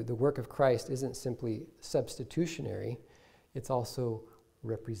atonement, the work of Christ isn't simply substitutionary, it's also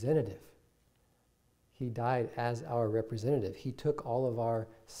representative. He died as our representative. He took all of our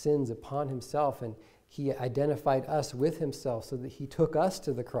sins upon himself, and he identified us with himself so that he took us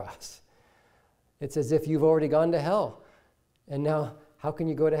to the cross. It's as if you've already gone to hell, and now how can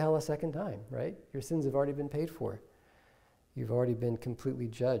you go to hell a second time, right? Your sins have already been paid for. You've already been completely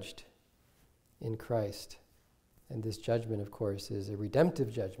judged in Christ. And this judgment, of course, is a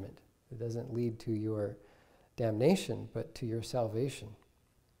redemptive judgment. It doesn't lead to your damnation, but to your salvation.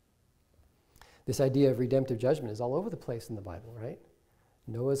 This idea of redemptive judgment is all over the place in the Bible, right?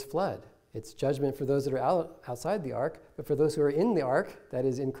 Noah's flood. It's judgment for those that are outside the ark, but for those who are in the ark, that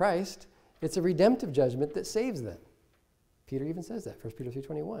is in Christ, it's a redemptive judgment that saves them. Peter even says that, 1 Peter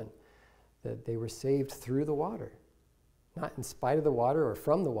 3:21, that they were saved through the water. Not in spite of the water or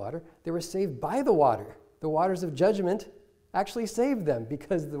from the water. They were saved by the water. The waters of judgment actually saved them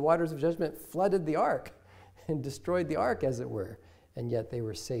because the waters of judgment flooded the ark and destroyed the ark, as it were. And yet they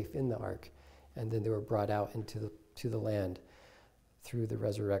were safe in the ark. And then they were brought out into the land through the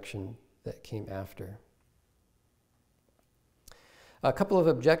resurrection that came after. A couple of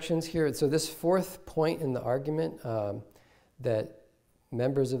objections here. So this fourth point in the argument, that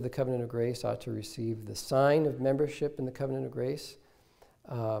members of the covenant of grace ought to receive the sign of membership in the covenant of grace.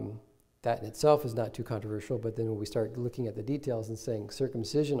 That in itself is not too controversial, but then when we start looking at the details and saying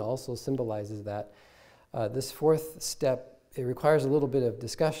circumcision also symbolizes that, this fourth step, it requires a little bit of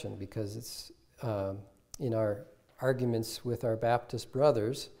discussion because it's in our arguments with our Baptist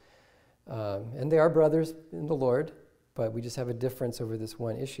brothers, and they are brothers in the Lord, but we just have a difference over this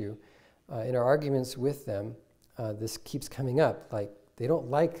one issue. In our arguments with them, this keeps coming up, like they don't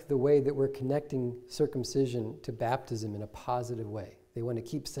like the way that we're connecting circumcision to baptism in a positive way. They want to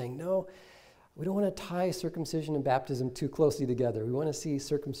keep saying, no, we don't want to tie circumcision and baptism too closely together. We want to see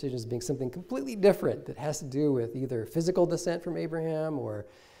circumcision as being something completely different that has to do with either physical descent from Abraham, or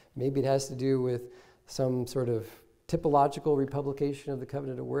maybe it has to do with some sort of typological republication of the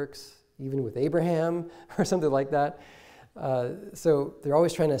covenant of works, even with Abraham or something like that. So they're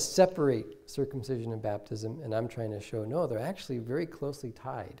always trying to separate circumcision and baptism, and I'm trying to show, no, they're actually very closely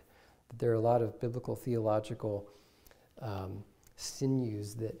tied. There are a lot of biblical theological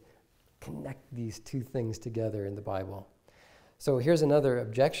sinews that connect these two things together in the Bible. So here's another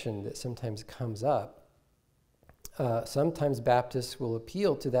objection that sometimes comes up. Sometimes Baptists will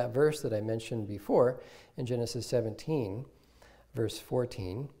appeal to that verse that I mentioned before in Genesis 17, verse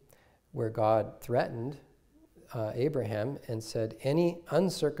 14, where God threatened Abraham and said, any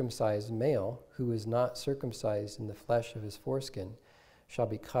uncircumcised male who is not circumcised in the flesh of his foreskin shall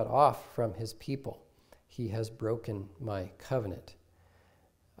be cut off from his people. He has broken my covenant.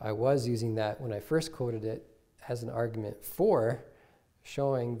 I was using that when I first quoted it as an argument for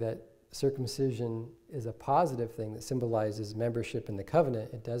showing that circumcision is a positive thing that symbolizes membership in the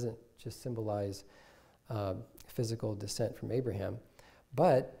covenant. It doesn't just symbolize physical descent from Abraham.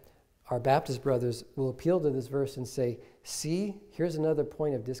 But our Baptist brothers will appeal to this verse and say, see, here's another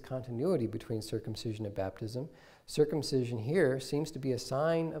point of discontinuity between circumcision and baptism. Circumcision here seems to be a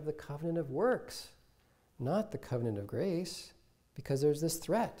sign of the covenant of works, not the covenant of grace, because there's this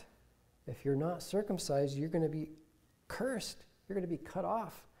threat. If you're not circumcised, you're going to be cursed. You're going to be cut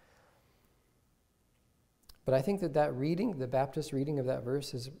off. But I think that reading, the Baptist reading of that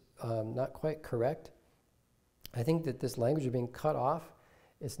verse, is not quite correct. I think that this language of being cut off,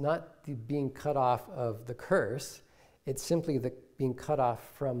 it's not the being cut off of the curse, it's simply the being cut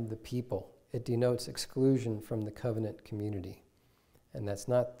off from the people. It denotes exclusion from the covenant community. And that's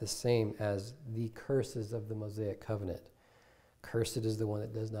not the same as the curses of the Mosaic covenant. Cursed is the one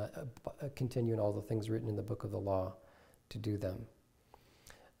that does not continue in all the things written in the book of the law to do them.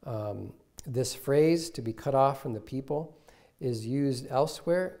 This phrase, to be cut off from the people, is used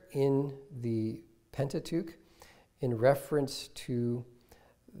elsewhere in the Pentateuch in reference to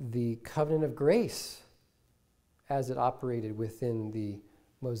the covenant of grace as it operated within the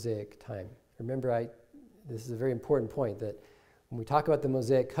Mosaic time. Remember, this is a very important point, that when we talk about the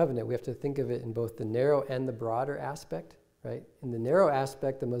Mosaic covenant, we have to think of it in both the narrow and the broader aspect, right? In the narrow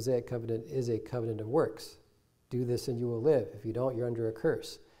aspect, the Mosaic covenant is a covenant of works. Do this and you will live. If you don't, you're under a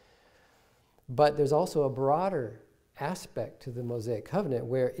curse. But there's also a broader aspect to the Mosaic covenant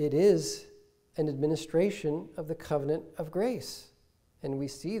where it is an administration of the covenant of grace. And we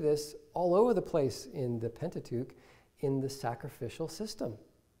see this all over the place in the Pentateuch in the sacrificial system,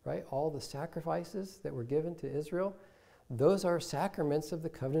 right? All the sacrifices that were given to Israel, those are sacraments of the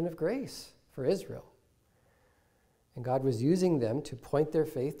covenant of grace for Israel. And God was using them to point their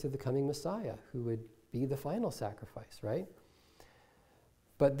faith to the coming Messiah, who would be the final sacrifice, right?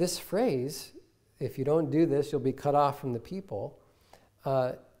 But this phrase, if you don't do this, you'll be cut off from the people,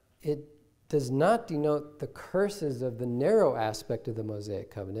 it does not denote the curses of the narrow aspect of the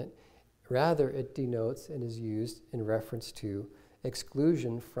Mosaic covenant. Rather, it denotes and is used in reference to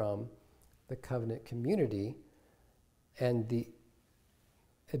exclusion from the covenant community and the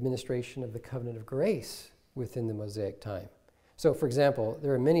administration of the covenant of grace within the Mosaic time. So, for example,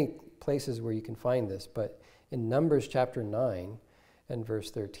 there are many places where you can find this, but in Numbers chapter 9 and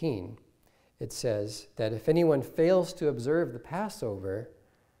verse 13, it says that if anyone fails to observe the Passover,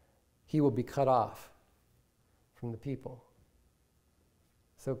 he will be cut off from the people.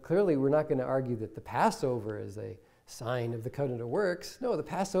 So clearly we're not going to argue that the Passover is a sign of the covenant of works. No, the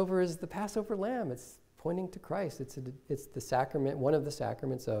Passover is the Passover lamb. It's pointing to Christ. It's the sacrament, one of the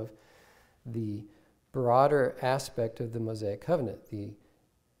sacraments of the broader aspect of the Mosaic covenant, the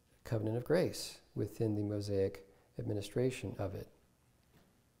covenant of grace within the Mosaic administration of it.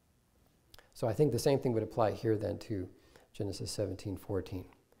 So I think the same thing would apply here then to Genesis 17:14.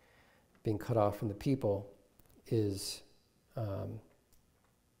 Being cut off from the people is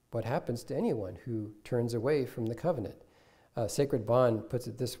what happens to anyone who turns away from the covenant. Sacred Bond puts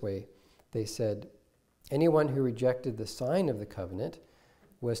it this way. They said, anyone who rejected the sign of the covenant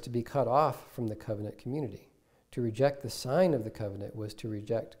was to be cut off from the covenant community. To reject the sign of the covenant was to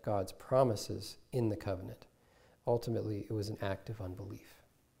reject God's promises in the covenant. Ultimately, it was an act of unbelief.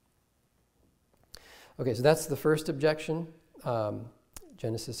 Okay, so that's the first objection.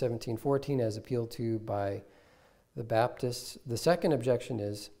 Genesis 17:14 as appealed to by the Baptists. The second objection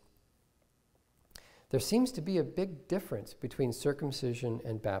is there seems to be a big difference between circumcision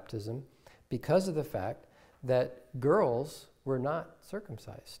and baptism because of the fact that girls were not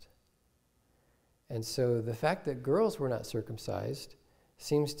circumcised. And so the fact that girls were not circumcised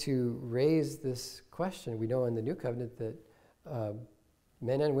seems to raise this question. We know in the New Covenant that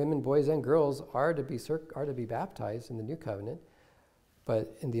men and women, boys and girls are to be baptized in the New Covenant.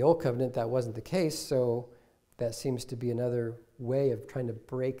 But in the Old Covenant, that wasn't the case, so that seems to be another way of trying to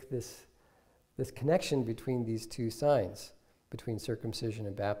break this connection between these two signs, between circumcision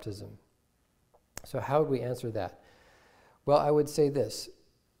and baptism. So how would we answer that? Well, I would say this.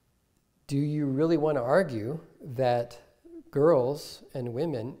 Do you really want to argue that girls and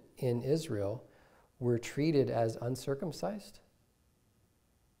women in Israel were treated as uncircumcised?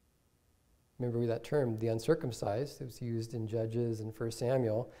 Remember that term, the uncircumcised. It was used in Judges and 1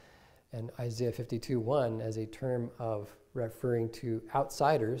 Samuel and Isaiah 52:1 as a term of referring to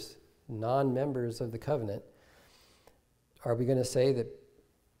outsiders, non-members of the covenant. Are we going to say that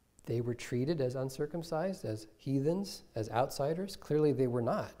they were treated as uncircumcised, as heathens, as outsiders? Clearly they were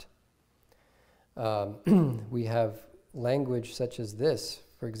not. We have language such as this.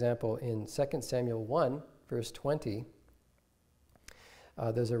 For example, in 2 Samuel 1, verse 20,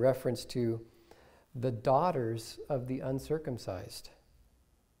 there's a reference to the daughters of the uncircumcised.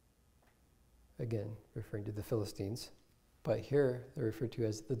 Again, referring to the Philistines. But here they're referred to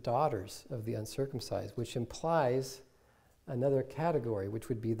as the daughters of the uncircumcised, which implies another category, which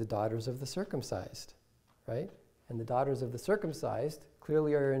would be the daughters of the circumcised, right? And the daughters of the circumcised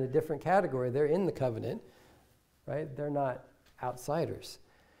clearly are in a different category. They're in the covenant, right? They're not outsiders.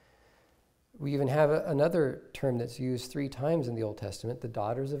 We even have another term that's used 3 times in the Old Testament, the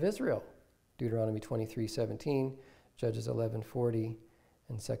daughters of Israel. Deuteronomy 23:17, Judges 11:40,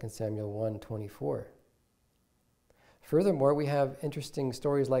 and 2 Samuel 1:24. Furthermore, we have interesting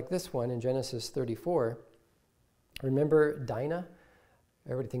stories like this one in Genesis 34. Remember Dinah?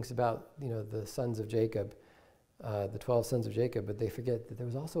 Everybody thinks about, the sons of Jacob, the 12 sons of Jacob, but they forget that there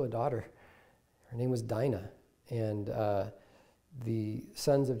was also a daughter. Her name was Dinah. And the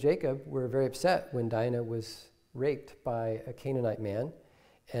sons of Jacob were very upset when Dinah was raped by a Canaanite man.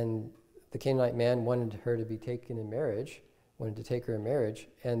 And the Canaanite man wanted her to be taken in marriage, wanted to take her in marriage.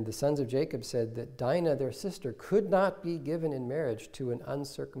 And the sons of Jacob said that Dinah, their sister, could not be given in marriage to an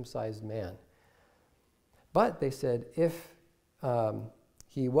uncircumcised man. But they said if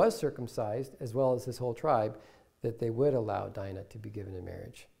he was circumcised, as well as his whole tribe, that they would allow Dinah to be given in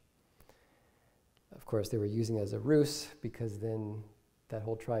marriage. Of course, they were using it as a ruse, because then that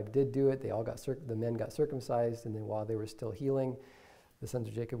whole tribe did do it. They all the men got circumcised, and then while they were still healing, the sons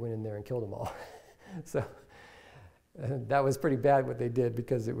of Jacob went in there and killed them all. So that was pretty bad what they did,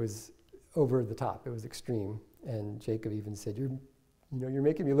 because it was over the top. It was extreme. And Jacob even said, you're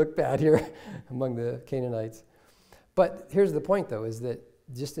making me look bad here among the Canaanites. But here's the point, though, is that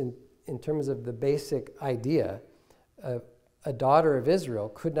just in terms of the basic idea, a daughter of Israel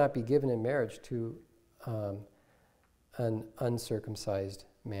could not be given in marriage to an uncircumcised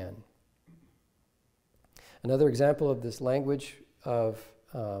man. Another example of this language of,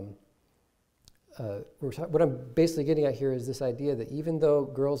 what I'm basically getting at here is this idea that even though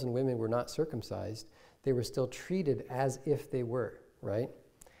girls and women were not circumcised, they were still treated as if they were, right?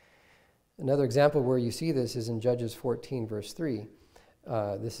 Another example where you see this is in Judges 14, verse 3.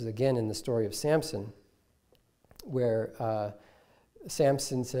 This is again in the story of Samson, where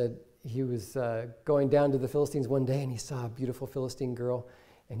Samson said he was going down to the Philistines one day and he saw a beautiful Philistine girl,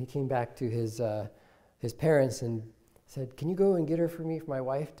 and he came back to his parents and said, "Can you go and get her for me, for my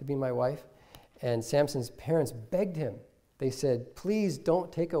wife, to be my wife?" And Samson's parents begged him. They said, "Please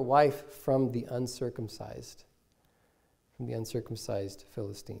don't take a wife from the uncircumcised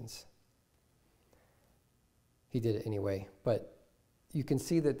Philistines." He did it anyway, but you can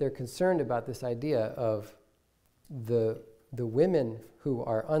see that they're concerned about this idea of the women who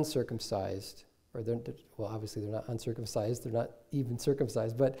are uncircumcised, or well, obviously they're not uncircumcised, they're not even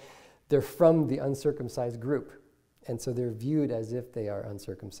circumcised, but they're from the uncircumcised group, and so they're viewed as if they are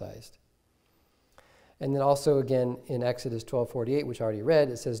uncircumcised. And then also again in Exodus 12:48, which I already read,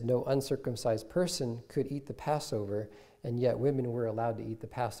 it says no uncircumcised person could eat the Passover, and yet women were allowed to eat the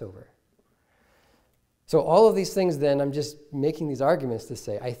Passover. So all of these things then, I'm just making these arguments to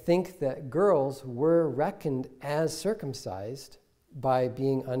say, I think that girls were reckoned as circumcised by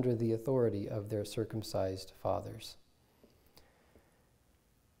being under the authority of their circumcised fathers.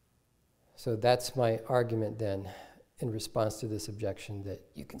 So that's my argument then in response to this objection, that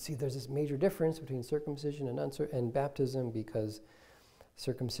you can see there's this major difference between circumcision and baptism because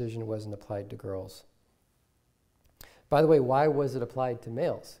circumcision wasn't applied to girls. By the way, why was it applied to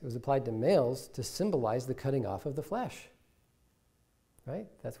males? It was applied to males to symbolize the cutting off of the flesh. Right?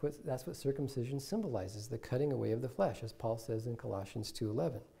 That's what circumcision symbolizes, the cutting away of the flesh, as Paul says in Colossians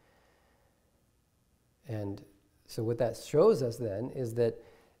 2:11. And so what that shows us then is that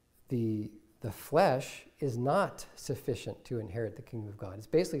the flesh is not sufficient to inherit the kingdom of God. It's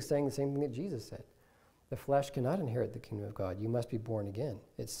basically saying the same thing that Jesus said. The flesh cannot inherit the kingdom of God. You must be born again.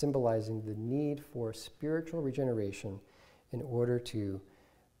 It's symbolizing the need for spiritual regeneration in order to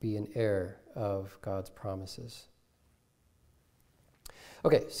be an heir of God's promises.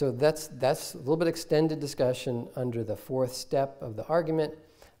 Okay, so that's a little bit extended discussion under the fourth step of the argument.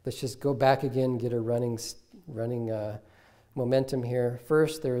 Let's just go back again, get a running momentum here.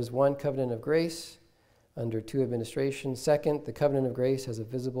 First, there is one covenant of grace under two administrations. Second, the covenant of grace has a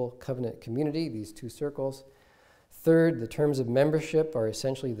visible covenant community, these two circles. Third, the terms of membership are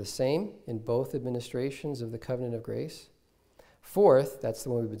essentially the same in both administrations of the covenant of grace. Fourth, that's the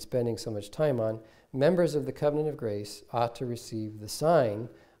one we've been spending so much time on, members of the covenant of grace ought to receive the sign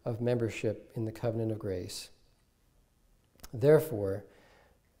of membership in the covenant of grace. Therefore,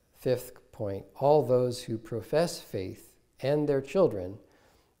 fifth point, all those who profess faith and their children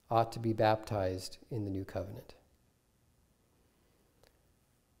ought to be baptized in the new covenant.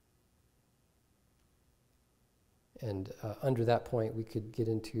 And under that point, we could get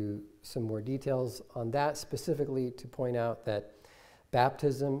into some more details on that, specifically to point out that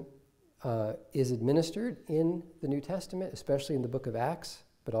baptism is administered in the New Testament, especially in the book of Acts,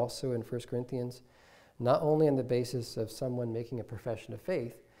 but also in 1 Corinthians, not only on the basis of someone making a profession of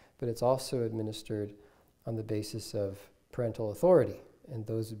faith, but it's also administered on the basis of parental authority. And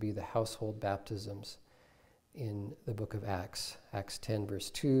those would be the household baptisms in the book of Acts. Acts 10, verse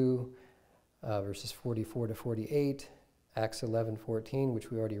 2, verses 44 to 48, Acts 11:14, which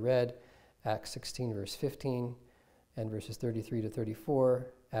we already read, Acts 16, verse 15, and verses 33 to 34,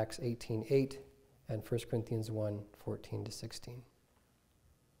 Acts 18:8, and 1 Corinthians 1:14 to 16.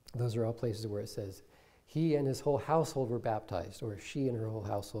 Those are all places where it says, he and his whole household were baptized, or she and her whole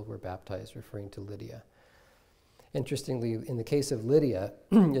household were baptized, referring to Lydia. Interestingly, in the case of Lydia,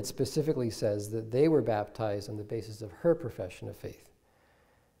 it specifically says that they were baptized on the basis of her profession of faith,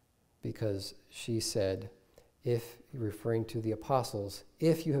 because she said, referring to the apostles,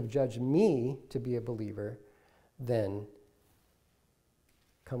 if you have judged me to be a believer, then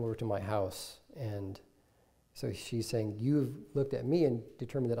come over to my house. And so she's saying, you've looked at me and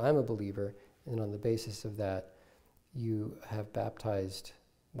determined that I'm a believer, and on the basis of that, you have baptized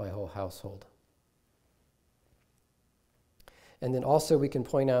my whole household. And then also we can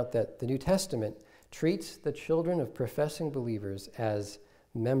point out that the New Testament treats the children of professing believers as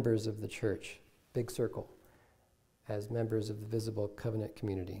members of the church, big circle, as members of the visible covenant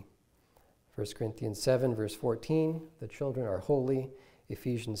community. 1 Corinthians 7, verse 14, the children are holy.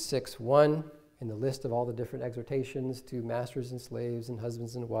 Ephesians 6:1, in the list of all the different exhortations to masters and slaves and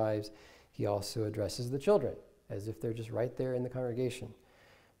husbands and wives, he also addresses the children as if they're just right there in the congregation.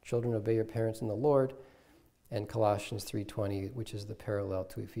 Children, obey your parents in the Lord. and Colossians 3:20, which is the parallel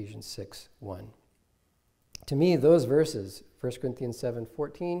to Ephesians 6:1. To me, those verses, 1 Corinthians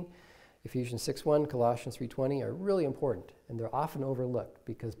 7:14, Ephesians 6:1, Colossians 3:20, are really important, and they're often overlooked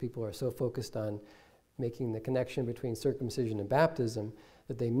because people are so focused on making the connection between circumcision and baptism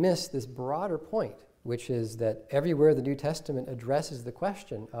that they miss this broader point, which is that everywhere the New Testament addresses the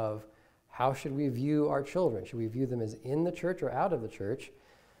question of how should we view our children? Should we view them as in the church or out of the church?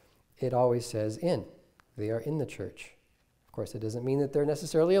 It always says in. They are in the church. Of course, it doesn't mean that they're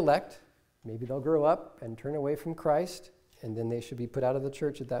necessarily elect. Maybe they'll grow up and turn away from Christ, and then they should be put out of the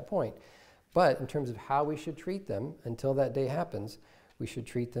church at that point. But in terms of how we should treat them, until that day happens, we should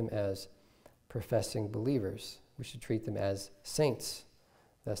treat them as professing believers. We should treat them as saints.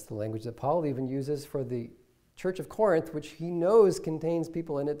 That's the language that Paul even uses for the church of Corinth, which he knows contains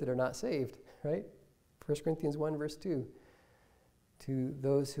people in it that are not saved, right? 1 Corinthians 1, verse 2. To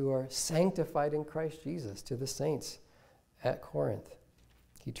those who are sanctified in Christ Jesus, to the saints at Corinth.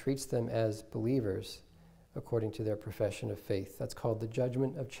 He treats them as believers according to their profession of faith. That's called the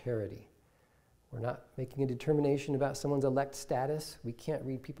judgment of charity. We're not making a determination about someone's elect status. We can't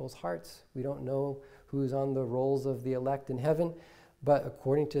read people's hearts. We don't know who's on the rolls of the elect in heaven. But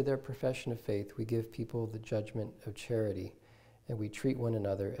according to their profession of faith, we give people the judgment of charity, and we treat one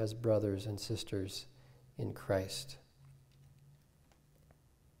another as brothers and sisters in Christ.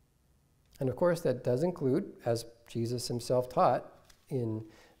 And of course, that does include, as Jesus himself taught in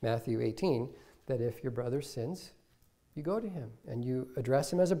Matthew 18, that if your brother sins, you go to him and you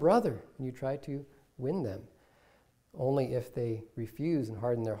address him as a brother and you try to win them. Only if they refuse and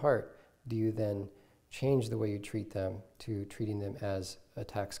harden their heart do you then change the way you treat them to treating them as a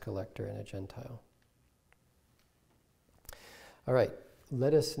tax collector and a Gentile. All right,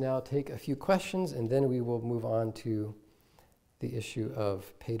 let us now take a few questions and then we will move on to the issue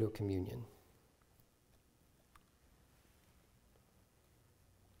of paedocommunion.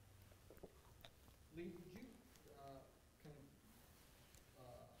 Lee, would you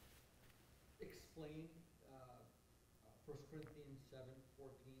explain 1 Corinthians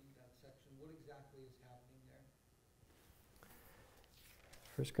 7:14, that section? What exactly is happening there?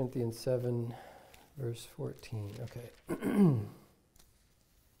 1 Corinthians 7, verse 14. Okay.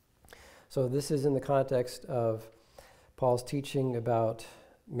 So this is in the context of Paul's teaching about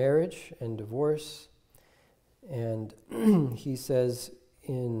marriage and divorce. And he says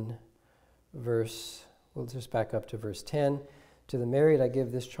in we'll just back up to verse 10. To the married I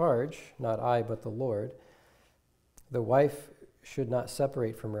give this charge, not I, but the Lord. The wife should not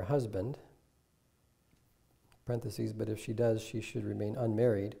separate from her husband. Parentheses, but if she does, she should remain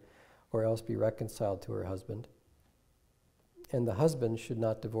unmarried, or else be reconciled to her husband. And the husband should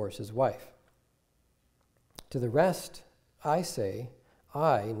not divorce his wife. To the rest I say,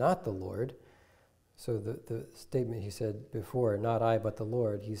 I, not the Lord. So the statement he said before, not I, but the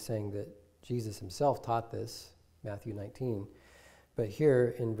Lord, he's saying that Jesus himself taught this, Matthew 19. But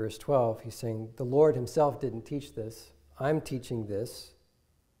here in verse 12, he's saying, the Lord himself didn't teach this. I'm teaching this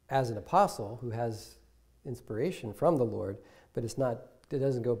as an apostle who has inspiration from the Lord, but it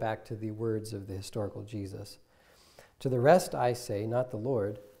doesn't go back to the words of the historical Jesus. To the rest I say, not the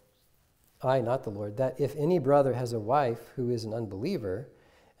Lord, I, not the Lord, that if any brother has a wife who is an unbeliever,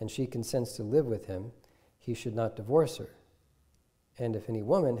 and she consents to live with him, he should not divorce her. And if any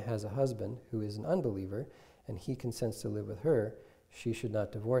woman has a husband who is an unbeliever, and he consents to live with her, she should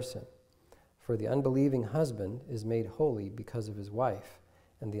not divorce him. For the unbelieving husband is made holy because of his wife,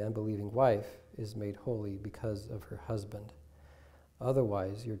 and the unbelieving wife is made holy because of her husband.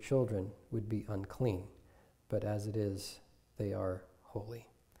 Otherwise, your children would be unclean, but as it is, they are holy.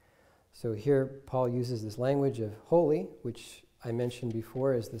 So here, Paul uses this language of holy, which I mentioned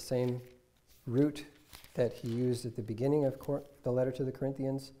before is the same root that he used at the beginning of the letter to the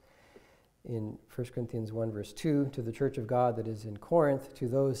Corinthians. In 1 Corinthians 1, verse 2, to the church of God that is in Corinth, to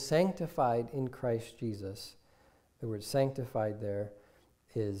those sanctified in Christ Jesus. The word sanctified there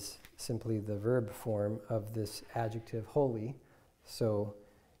is simply the verb form of this adjective holy. So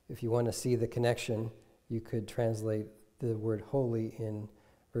if you want to see the connection, you could translate the word holy in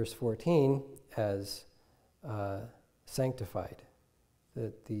verse 14 as sanctified.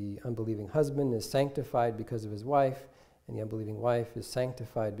 That the unbelieving husband is sanctified because of his wife, and the unbelieving wife is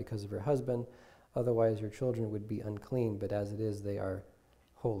sanctified because of her husband. Otherwise, your children would be unclean, but as it is, they are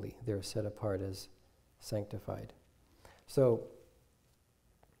holy. They're set apart as sanctified. So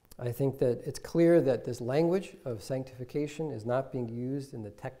I think that it's clear that this language of sanctification is not being used in the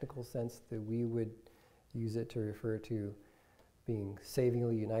technical sense that we would use it to refer to being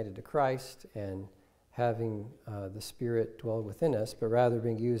savingly united to Christ and having the Spirit dwell within us, but rather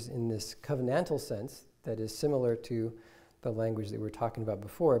being used in this covenantal sense that is similar to the language that we were talking about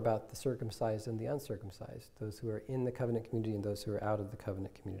before about the circumcised and the uncircumcised, those who are in the covenant community and those who are out of the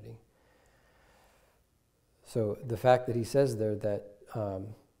covenant community. So the fact that he says there that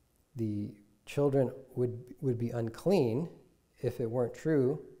the children would be unclean if it weren't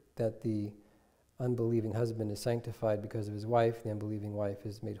true that the unbelieving husband is sanctified because of his wife, the unbelieving wife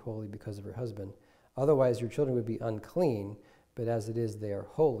is made holy because of her husband. Otherwise, your children would be unclean, but as it is, they are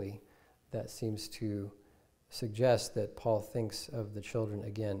holy. That seems to suggest that Paul thinks of the children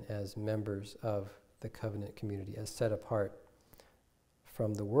again as members of the covenant community, as set apart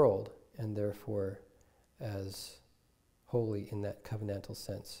from the world, and therefore as holy in that covenantal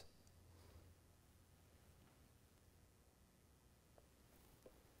sense.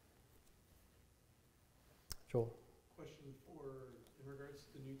 Joel? Question for, in regards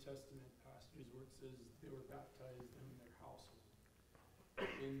to the New Testament passages where it says they were baptized in their household.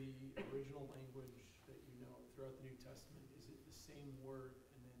 In the original language that you know throughout the New Testament, is it the same word?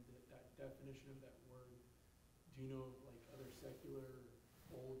 And then that definition of that word, do you know of like other secular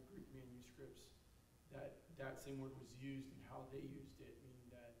old Greek manuscripts that same word was used and how they used it, meaning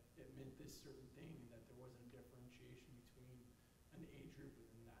that it meant this certain thing and that there wasn't a differentiation between an age group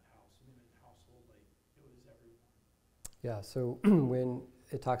within that house? I mean, in household, like it was everyone. Yeah, so when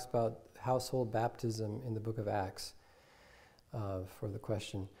it talks about household baptism in the book of Acts, for the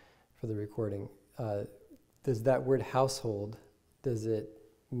question, for the recording, does that word household, does it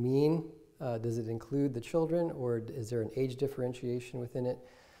include the children, or is there an age differentiation within it?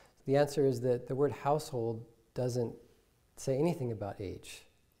 The answer is that the word household doesn't say anything about age.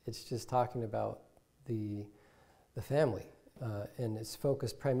 It's just talking about the family, and it's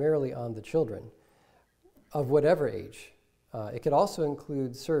focused primarily on the children of whatever age. It could also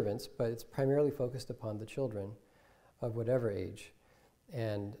include servants, but it's primarily focused upon the children of whatever age.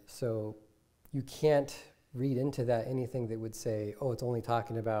 And so you can't read into that anything that would say, oh, it's only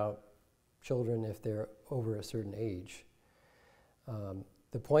talking about children if they're over a certain age.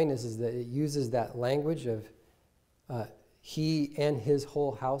 The point is that it uses that language of he and his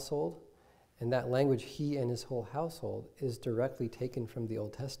whole household, and that language, he and his whole household, is directly taken from the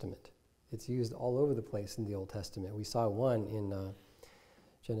Old Testament. It's used all over the place in the Old Testament. We saw one in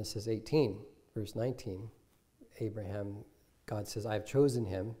Genesis 18, verse 19. Abraham, God says, I've chosen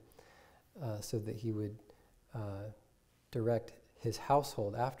him so that he would direct his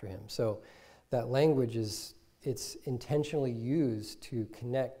household after him. So that language it's intentionally used to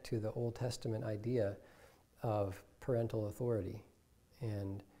connect to the Old Testament idea of parental authority.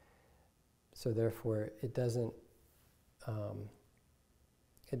 And so therefore it doesn't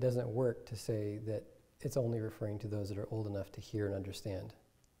work to say that it's only referring to those that are old enough to hear and understand.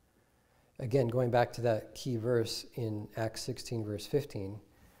 Again, going back to that key verse in Acts 16, verse 15,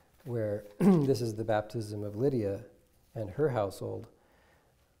 where this is the baptism of Lydia and her household,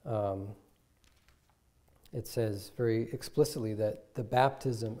 it says very explicitly that the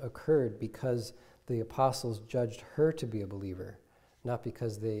baptism occurred because the apostles judged her to be a believer, not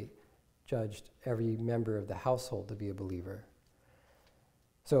because they judged every member of the household to be a believer.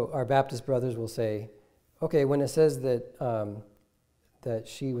 So our Baptist brothers will say, okay, when it says that that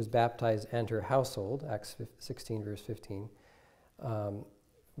she was baptized and her household, Acts 16, verse 15,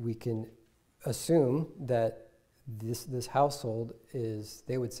 we can assume that this household is,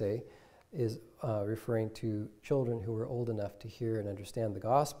 they would say, is referring to children who were old enough to hear and understand the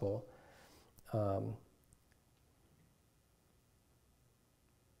gospel.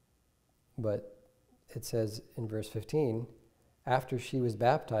 But it says in verse 15, after she was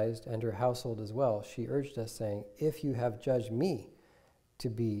baptized and her household as well, she urged us, saying, if you have judged me to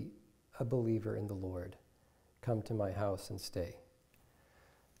be a believer in the Lord, come to my house and stay.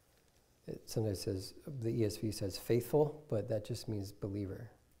 It sometimes says, the ESV says faithful, but that just means believer.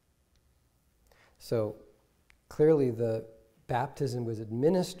 So clearly the baptism was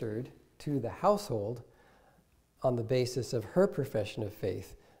administered to the household on the basis of her profession of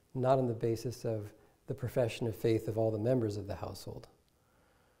faith, not on the basis of the profession of faith of all the members of the household.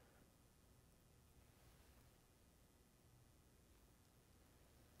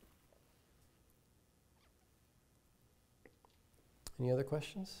 Any other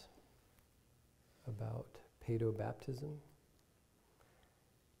questions about paedobaptism?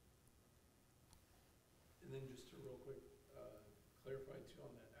 And then just to real quick clarify too on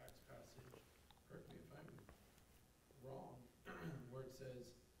that Acts passage, correct me if I'm wrong, where it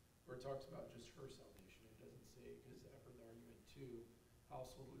says, where it talks about just her salvation, it doesn't say, because I've heard the argument too,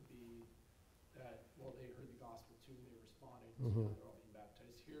 household would be that, well, they heard the gospel too, and they responded, so now they're all being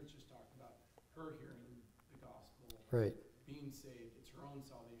baptized. Here it's just talking about her hearing the gospel, Right. being saved. It's her own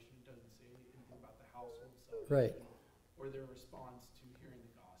salvation. It doesn't say anything about the households of Right. faith or their response to hearing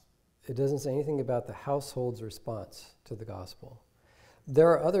the gospel. It doesn't say anything about the household's response to the gospel. There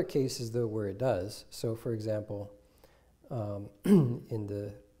are other cases, though, where it does. So, for example, in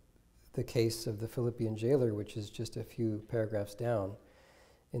the case of the Philippian jailer, which is just a few paragraphs down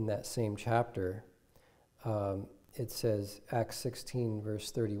in that same chapter, it says, Acts 16,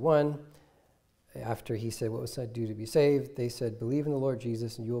 verse 31, after he said, what must I do to be saved? They said, believe in the Lord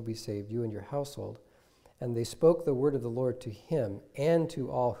Jesus and you will be saved, you and your household. And they spoke the word of the Lord to him and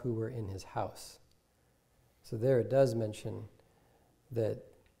to all who were in his house. So there it does mention that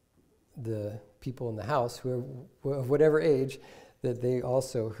the people in the house, who are of whatever age, that they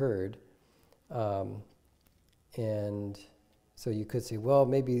also heard. And so you could say, well,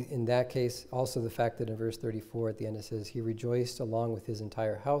 maybe in that case, also the fact that in verse 34 at the end it says, he rejoiced along with his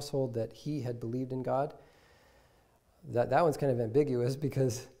entire household that he had believed in God. That one's kind of ambiguous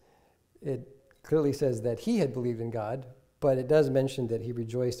because it clearly says that he had believed in God, but it does mention that he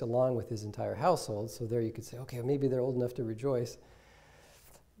rejoiced along with his entire household. So there you could say, okay, maybe they're old enough to rejoice.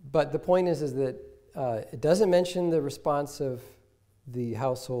 But the point is that it doesn't mention the response of the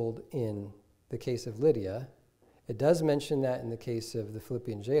household in the case of Lydia. It does mention that in the case of the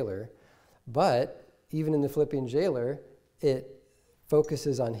Philippian jailer, but even in the Philippian jailer, it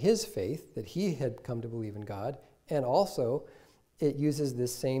focuses on his faith, that he had come to believe in God, and also it uses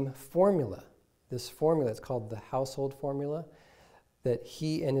this same formula. This formula, it's called the household formula, that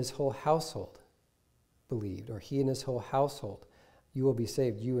he and his whole household believed, or he and his whole household. You will be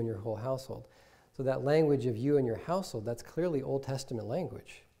saved, you and your whole household. So that language of you and your household, that's clearly Old Testament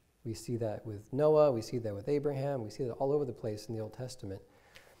language. We see that with Noah, we see that with Abraham, we see that all over the place in the Old Testament.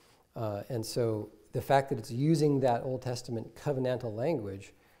 And so the fact that it's using that Old Testament covenantal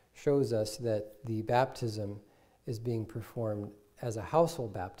language shows us that the baptism is being performed as a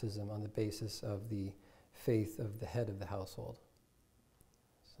household baptism on the basis of the faith of the head of the household.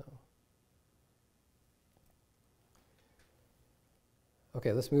 So,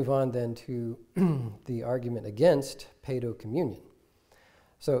 okay, let's move on then to the argument against paedo-communion.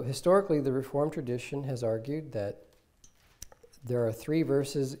 So historically, the Reformed tradition has argued that there are 3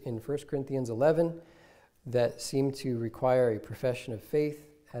 verses in 1 Corinthians 11 that seem to require a profession of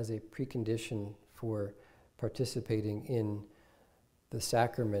faith as a precondition for participating in the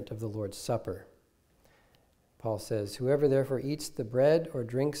sacrament of the Lord's Supper. Paul says, whoever therefore eats the bread or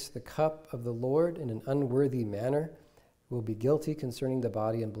drinks the cup of the Lord in an unworthy manner will be guilty concerning the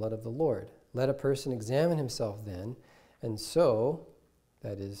body and blood of the Lord. Let a person examine himself then, and so,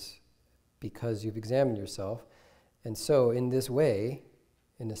 that is, because you've examined yourself, and so in this way,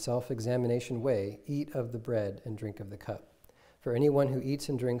 in a self-examination way, eat of the bread and drink of the cup. For anyone who eats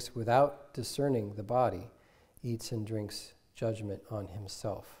and drinks without discerning the body eats and drinks judgment on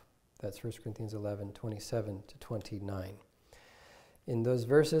himself. That's 1 Corinthians 11, 27 to 29. In those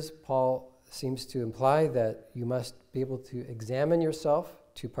verses, Paul seems to imply that you must be able to examine yourself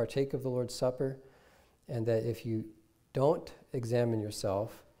to partake of the Lord's Supper, and that if you don't examine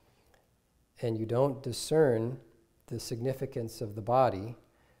yourself and you don't discern the significance of the body,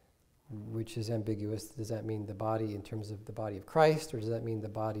 which is ambiguous, does that mean the body in terms of the body of Christ, or does that mean the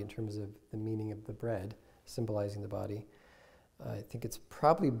body in terms of the meaning of the bread, symbolizing the body? I think it's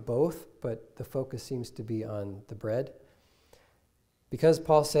probably both, but the focus seems to be on the bread. Because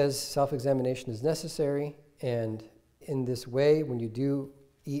Paul says self-examination is necessary, and in this way, when you do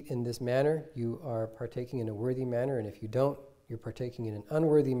eat in this manner, you are partaking in a worthy manner, and if you don't, you're partaking in an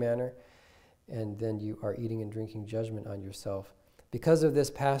unworthy manner, and then you are eating and drinking judgment on yourself. Because of this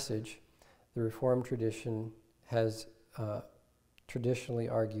passage, the Reformed tradition has traditionally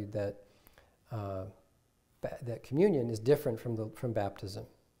argued that that communion is different from baptism.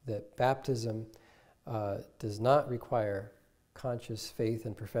 That baptism does not require conscious faith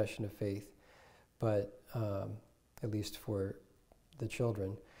and profession of faith, but at least for the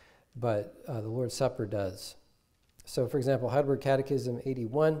children, but the Lord's Supper does. So, for example, Heidelberg Catechism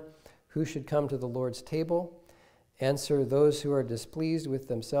 81, who should come to the Lord's table? Answer, those who are displeased with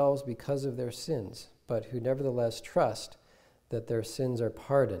themselves because of their sins, but who nevertheless trust that their sins are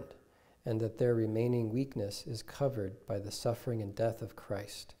pardoned and that their remaining weakness is covered by the suffering and death of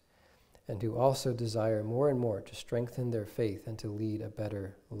Christ, and who also desire more and more to strengthen their faith and to lead a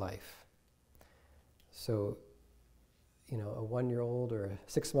better life. So, you know, a 1-year-old or a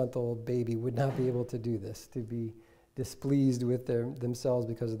 6-month-old baby would not be able to do this, to be displeased with themselves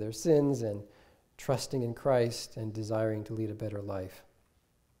because of their sins and trusting in Christ and desiring to lead a better life.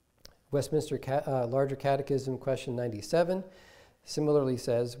 Westminster Larger Catechism, question 97, similarly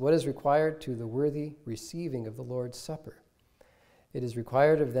says, what is required to the worthy receiving of the Lord's Supper? it is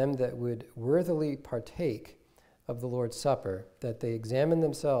required of them that would worthily partake of the Lord's Supper, that they examine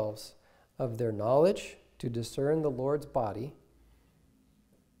themselves of their knowledge to discern the Lord's body,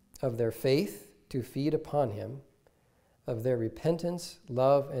 of their faith to feed upon him, of their repentance,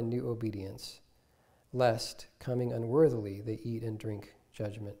 love, and new obedience, lest, coming unworthily, they eat and drink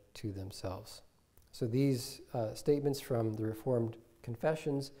judgment to themselves. So these statements from the Reformed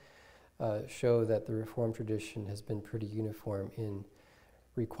confessions show that the Reformed tradition has been pretty uniform in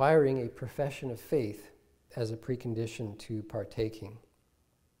requiring a profession of faith as a precondition to partaking.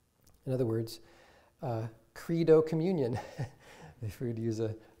 In other words, credo communion, if we would use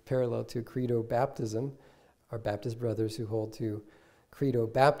a parallel to credo baptism. Our Baptist brothers who hold to credo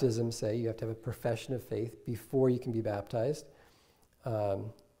baptism say you have to have a profession of faith before you can be baptized.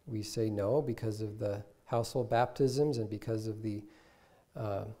 We say no because of the household baptisms and because of the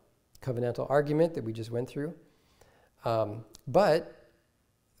covenantal argument that we just went through. But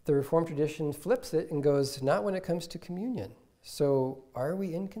the Reformed tradition flips it and goes, not when it comes to communion. So are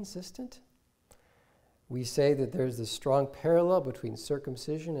we inconsistent? We say that there's this strong parallel between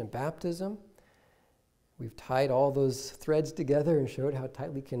circumcision and baptism. We've tied all those threads together and showed how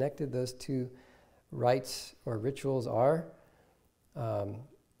tightly connected those two rites or rituals are.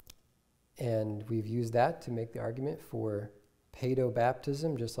 And we've used that to make the argument for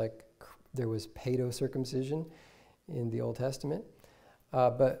paedo-baptism, just like there was paedo-circumcision in the Old Testament.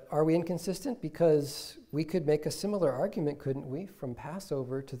 But are we inconsistent? Because we could make a similar argument, couldn't we, from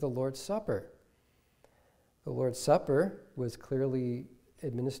Passover to the Lord's Supper. The Lord's Supper was clearly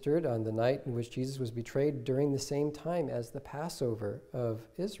administered on the night in which Jesus was betrayed during the same time as the Passover of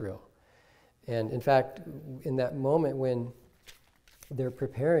Israel. And in fact, in that moment when they're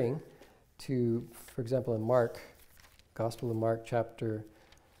preparing to, for example, in Mark, Gospel of Mark chapter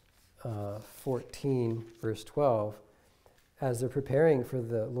 14, verse 12, as they're preparing for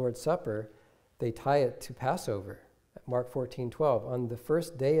the Lord's Supper, they tie it to Passover. Mark 14:12, on the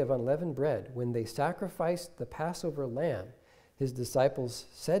first day of unleavened bread, when they sacrificed the Passover lamb, his disciples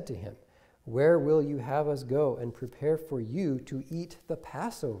said to him, "Where will you have us go and prepare for you to eat the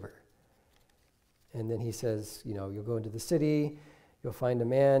Passover?" And then he says, you'll go into the city, you'll find a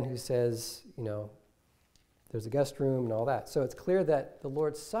man who says, there's a guest room and all that. So it's clear that the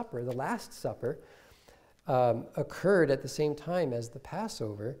Lord's Supper, the Last Supper, occurred at the same time as the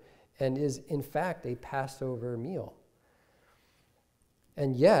Passover and is in fact a Passover meal.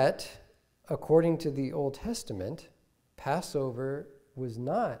 And yet, according to the Old Testament, Passover was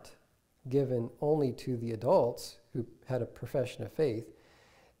not given only to the adults who had a profession of faith.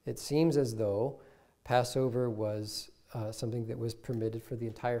 It seems as though Passover was something that was permitted for the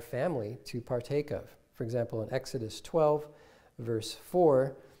entire family to partake of. For example, in Exodus 12, verse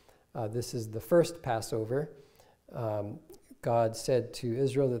 4, this is the first Passover. God said to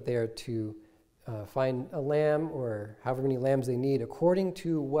Israel that they are to find a lamb or however many lambs they need according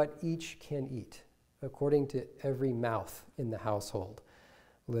to what each can eat, according to every mouth in the household,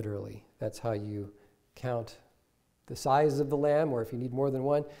 literally. That's how you count the size of the lamb, or if you need more than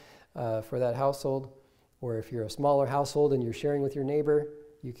one for that household, or if you're a smaller household and you're sharing with your neighbor,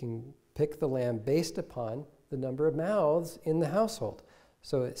 you can pick the lamb based upon the number of mouths in the household.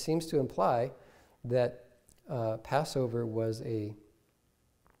 So it seems to imply that Passover was a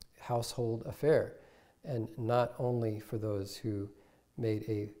household affair, and not only for those who made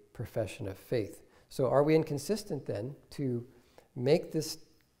a profession of faith. So are we inconsistent then to make this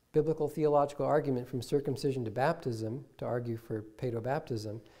biblical theological argument from circumcision to baptism, to argue for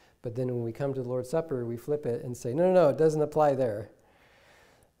paedo-baptism, but then when we come to the Lord's Supper, we flip it and say, no, it doesn't apply there.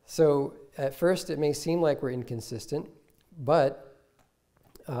 So at first it may seem like we're inconsistent, but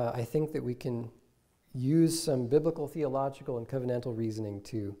I think that we can use some biblical, theological, and covenantal reasoning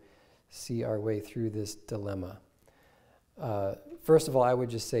to see our way through this dilemma. First of all, I would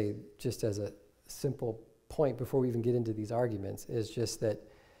just say, just as a simple point before we even get into these arguments, is just that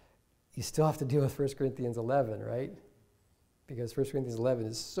you still have to deal with 1 Corinthians 11, right? Because 1 Corinthians 11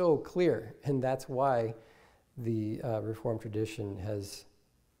 is so clear, and that's why the Reformed tradition has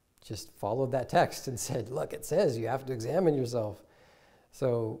just followed that text and said, look, it says you have to examine yourself.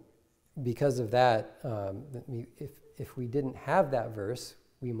 So because of that, if we didn't have that verse,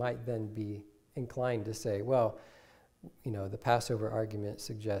 we might then be inclined to say, well, the Passover argument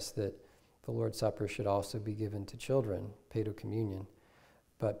suggests that the Lord's Supper should also be given to children, paedo-communion.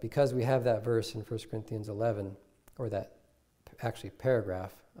 But because we have that verse in 1 Corinthians 11, or that actually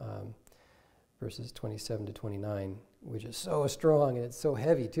paragraph, verses 27 to 29, which is so strong and it's so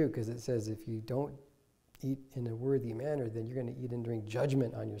heavy too, because it says if you don't eat in a worthy manner, then you're going to eat and drink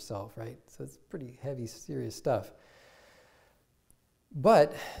judgment on yourself, right? So it's pretty heavy, serious stuff.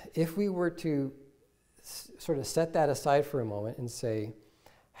 But if we were to sort of set that aside for a moment and say,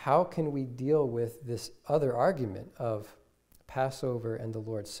 how can we deal with this other argument of Passover and the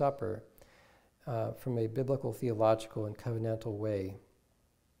Lord's Supper from a biblical, theological, and covenantal way?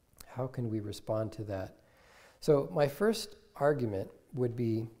 How can we respond to that? So my first argument would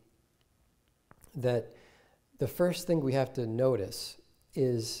be that the first thing we have to notice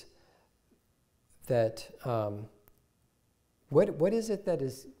is that what is it that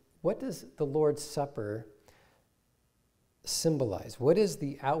is, what does the Lord's Supper symbolize? What is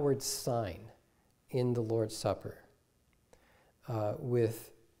the outward sign in the Lord's Supper?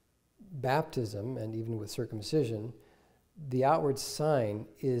 With baptism and even with circumcision, the outward sign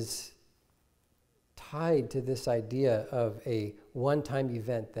is tied to this idea of a one-time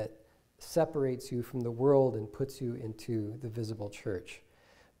event that separates you from the world and puts you into the visible church.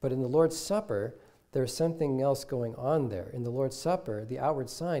 But in the Lord's Supper, there's something else going on there. In the Lord's Supper, the outward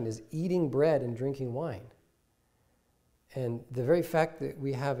sign is eating bread and drinking wine. And the very fact that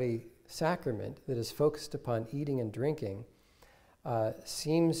we have a sacrament that is focused upon eating and drinking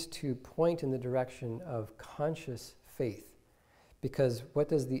seems to point in the direction of conscious faith. Because what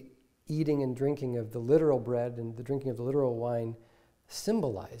does the eating and drinking of the literal bread and the drinking of the literal wine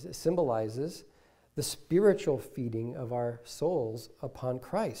symbolize? It symbolizes the spiritual feeding of our souls upon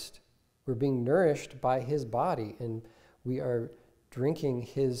Christ. We're being nourished by his body, and we are drinking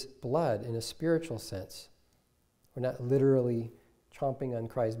his blood in a spiritual sense. We're not literally chomping on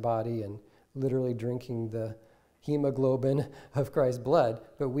Christ's body and literally drinking the hemoglobin of Christ's blood,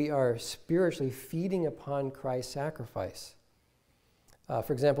 but we are spiritually feeding upon Christ's sacrifice.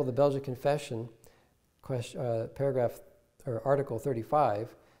 For example, the Belgian Confession, paragraph or Article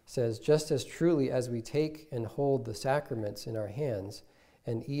 35, says, "Just as truly as we take and hold the sacraments in our hands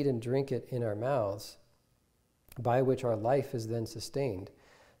and eat and drink it in our mouths, by which our life is then sustained,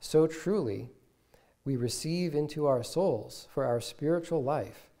 so truly we receive into our souls for our spiritual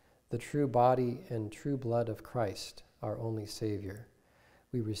life the true body and true blood of Christ, our only Savior.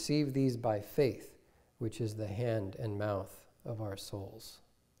 We receive these by faith, which is the hand and mouth of our souls."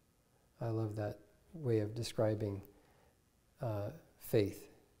 I love that way of describing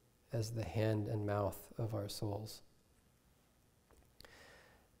faith as the hand and mouth of our souls.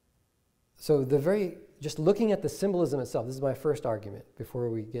 So just looking at the symbolism itself, this is my first argument before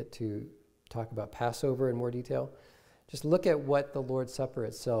we get to talk about Passover in more detail. Just look at what the Lord's Supper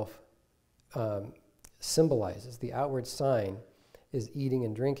itself symbolizes. The outward sign is eating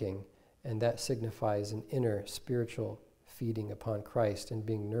and drinking, and that signifies an inner spiritual feeding upon Christ and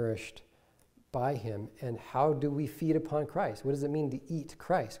being nourished by him. And how do we feed upon Christ? What does it mean to eat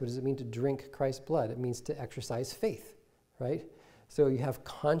Christ? What does it mean to drink Christ's blood? It means to exercise faith, right? So you have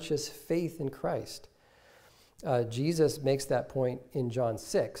conscious faith in Christ. Jesus makes that point in John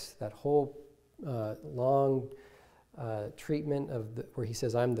 6, that whole long treatment where he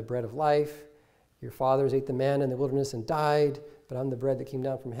says, "I'm the bread of life. Your fathers ate the manna in the wilderness and died, but I'm the bread that came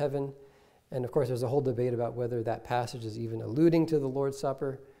down from heaven." And of course, there's a whole debate about whether that passage is even alluding to the Lord's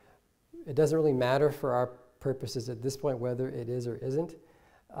Supper. It doesn't really matter for our purposes at this point whether it is or isn't.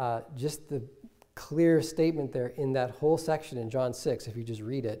 Just the clear statement there in that whole section in John 6, if you just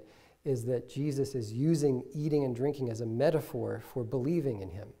read it, is that Jesus is using eating and drinking as a metaphor for believing in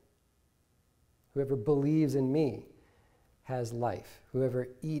him. Whoever believes in me has life. Whoever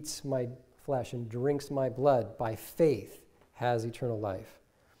eats my flesh and drinks my blood by faith has eternal life.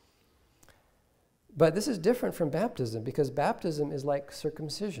 But this is different from baptism, because baptism is like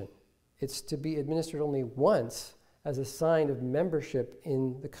circumcision. It's to be administered only once as a sign of membership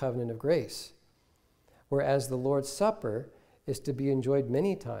in the covenant of grace. Whereas the Lord's Supper is to be enjoyed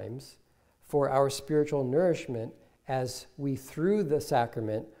many times for our spiritual nourishment as we, through the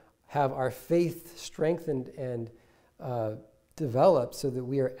sacrament, have our faith strengthened and developed so that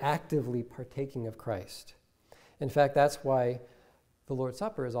we are actively partaking of Christ. In fact, that's why the Lord's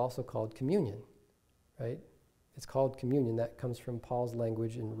Supper is also called communion, right? It's called communion. That comes from Paul's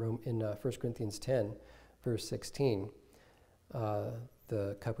language in 1 Corinthians 10, verse 16.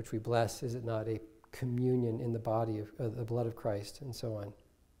 The cup which we bless, is it not a communion in the body of the blood of Christ, and so on.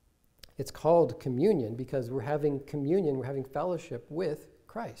 It's called communion because we're having communion, we're having fellowship with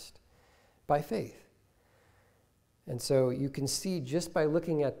Christ by faith. And so you can see just by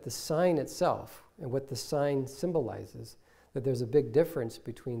looking at the sign itself and what the sign symbolizes that there's a big difference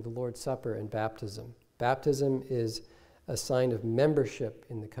between the Lord's Supper and baptism. Baptism is a sign of membership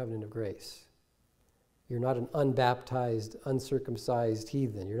in the covenant of grace. You're not an unbaptized, uncircumcised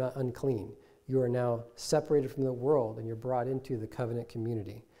heathen. You're not unclean. You are now separated from the world and you're brought into the covenant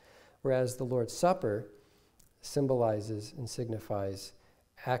community. Whereas the Lord's Supper symbolizes and signifies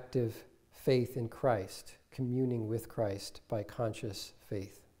active faith in Christ, communing with Christ by conscious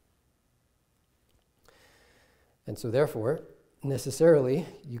faith. And so therefore, necessarily,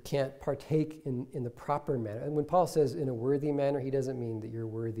 you can't partake in the proper manner. And when Paul says in a worthy manner, he doesn't mean that you're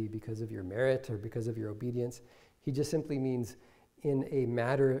worthy because of your merit or because of your obedience. He just simply means in a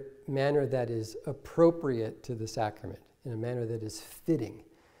manner that is appropriate to the sacrament, in a manner that is fitting,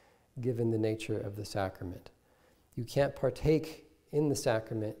 given the nature of the sacrament. You can't partake in the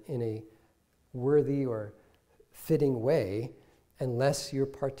sacrament in a worthy or fitting way unless you're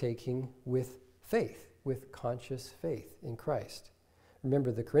partaking with faith, with conscious faith in Christ.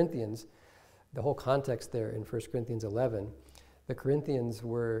 Remember the Corinthians, the whole context there in 1 Corinthians 11, the Corinthians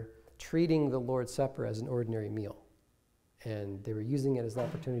were treating the Lord's Supper as an ordinary meal. And they were using it as an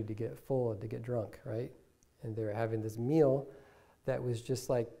opportunity to get full and to get drunk, right? And they were having this meal that was just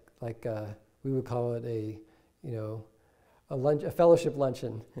like we would call it a fellowship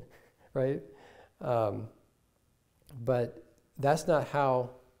luncheon, right? But that's not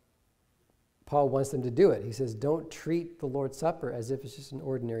how Paul wants them to do it. He says, don't treat the Lord's Supper as if it's just an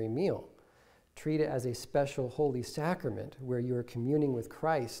ordinary meal. Treat it as a special holy sacrament where you are communing with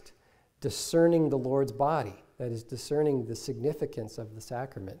Christ, discerning the Lord's body. That is, discerning the significance of the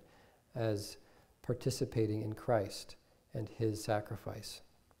sacrament as participating in Christ and his sacrifice.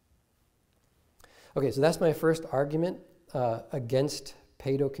 Okay, so that's my first argument against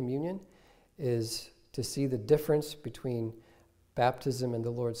paedo-communion, is to see the difference between baptism and the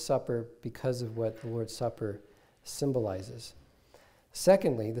Lord's Supper because of what the Lord's Supper symbolizes.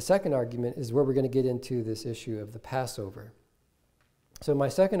 Secondly, the second argument is where we're going to get into this issue of the Passover. So my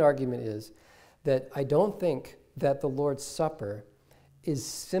second argument is that I don't think that the Lord's Supper is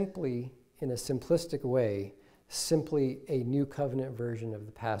simply, in a simplistic way, simply a new covenant version of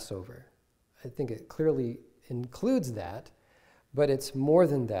the Passover. I think it clearly includes that, but it's more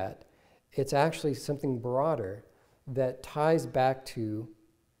than that. It's actually something broader that ties back to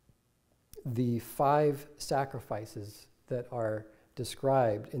the 5 sacrifices that are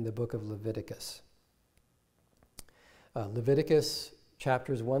described in the book of Leviticus. Leviticus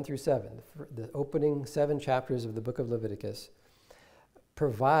chapters 1 through 7, the opening 7 chapters of the book of Leviticus,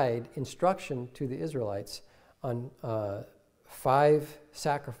 provide instruction to the Israelites on 5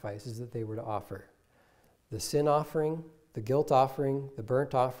 sacrifices that they were to offer: the sin offering, the guilt offering, the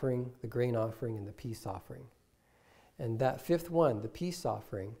burnt offering, the grain offering, and the peace offering. And that 5th one, the peace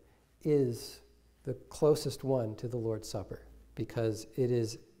offering, is the closest one to the Lord's Supper because it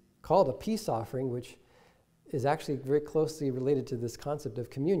is called a peace offering, which is actually very closely related to this concept of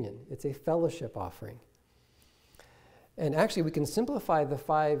communion. It's a fellowship offering. And actually, we can simplify the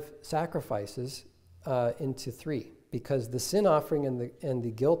 5 sacrifices into 3, because the sin offering and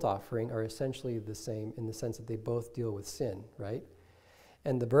the guilt offering are essentially the same in the sense that they both deal with sin, right?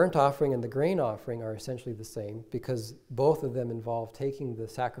 And the burnt offering and the grain offering are essentially the same because both of them involve taking the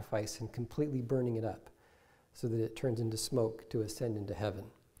sacrifice and completely burning it up so that it turns into smoke to ascend into heaven.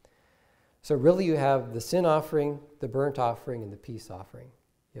 So really you have the sin offering, the burnt offering, and the peace offering.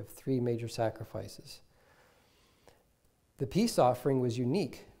 You have 3 major sacrifices. The peace offering was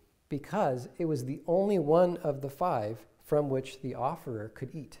unique because it was the only one of the 5 from which the offerer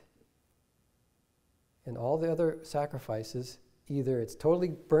could eat. And all the other sacrifices, either it's totally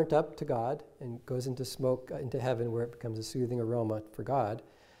burnt up to God and goes into smoke into heaven where it becomes a soothing aroma for God,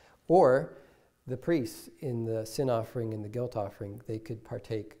 or the priests in the sin offering and the guilt offering, they could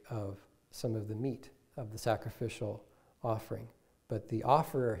partake of some of the meat of the sacrificial offering. But the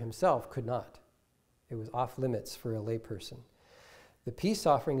offerer himself could not. It was off limits for a layperson. The peace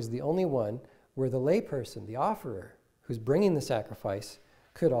offering is the only one where the layperson, the offerer, who's bringing the sacrifice,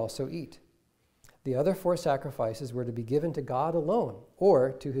 could also eat. The other 4 sacrifices were to be given to God alone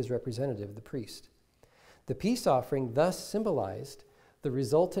or to his representative, the priest. The peace offering thus symbolized the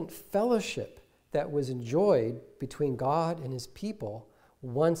resultant fellowship that was enjoyed between God and his people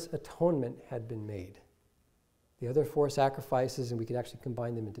once atonement had been made. The other 4 sacrifices, and we could actually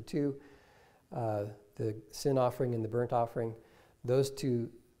combine them into 2, the sin offering and the burnt offering, those 2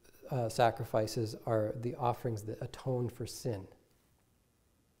 sacrifices are the offerings that atone for sin.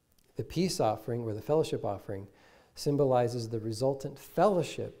 The peace offering, or the fellowship offering, symbolizes the resultant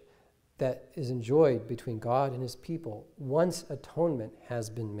fellowship that is enjoyed between God and his people once atonement has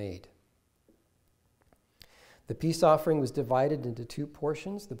been made. The peace offering was divided into 2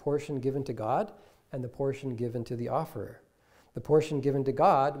 portions, the portion given to God and the portion given to the offerer. The portion given to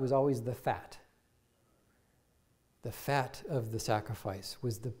God was always the fat. The fat of the sacrifice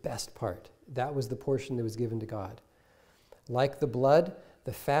was the best part. That was the portion that was given to God. Like the blood,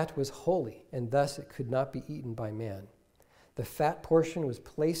 The fat was holy, and thus it could not be eaten by man. The fat portion was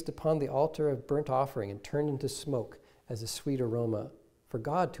placed upon the altar of burnt offering and turned into smoke as a sweet aroma for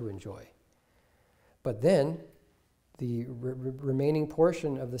God to enjoy. But then the remaining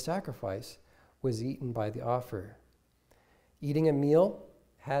portion of the sacrifice was eaten by the offerer. Eating a meal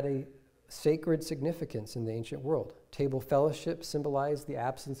had a sacred significance in the ancient world. Table fellowship symbolized the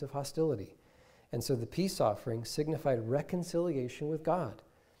absence of hostility. And so the peace offering signified reconciliation with God.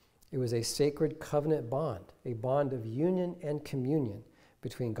 It was a sacred covenant bond, a bond of union and communion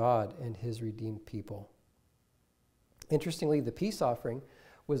between God and his redeemed people. Interestingly, the peace offering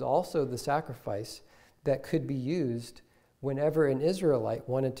was also the sacrifice that could be used whenever an Israelite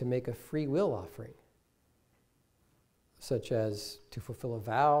wanted to make a free will offering, such as to fulfill a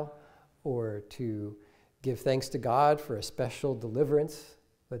vow or to give thanks to God for a special deliverance.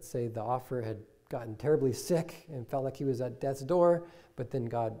 Let's say the offerer had gotten terribly sick and felt like he was at death's door, but then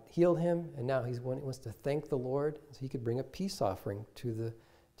God healed him, and now he wants to thank the Lord, so he could bring a peace offering to the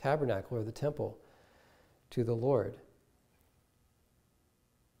tabernacle or the temple to the Lord.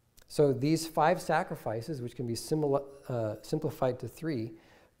 So these 5 sacrifices, which can be simplified to 3,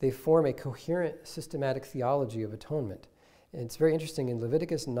 they form a coherent systematic theology of atonement. And it's very interesting. In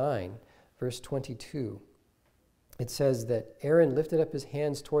Leviticus 9, verse 22, it says that Aaron lifted up his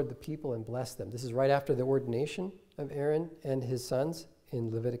hands toward the people and blessed them. This is right after the ordination of Aaron and his sons in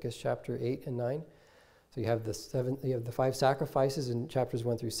Leviticus chapter 8 and 9. So you have the 5 sacrifices in chapters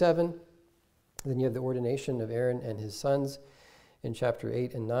 1 through 7. Then you have the ordination of Aaron and his sons in chapter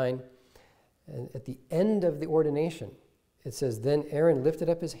 8 and 9. And at the end of the ordination, it says, "Then Aaron lifted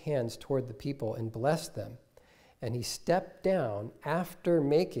up his hands toward the people and blessed them. And he stepped down after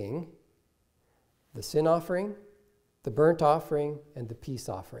making the sin offering, the burnt offering, and the peace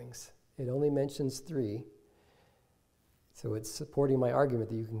offerings." It only mentions 3. So it's supporting my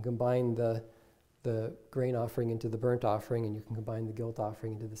argument that you can combine the grain offering into the burnt offering, and you can combine the guilt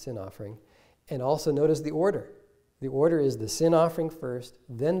offering into the sin offering. And also notice the order. The order is the sin offering first,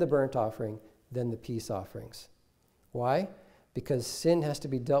 then the burnt offering, then the peace offerings. Why? Because sin has to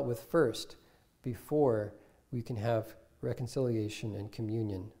be dealt with first before we can have reconciliation and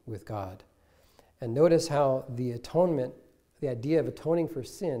communion with God. And notice how the atonement, the idea of atoning for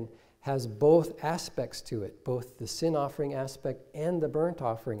sin, has both aspects to it, both the sin offering aspect and the burnt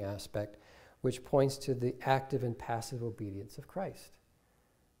offering aspect, which points to the active and passive obedience of Christ,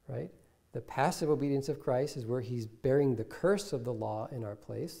 right? The passive obedience of Christ is where he's bearing the curse of the law in our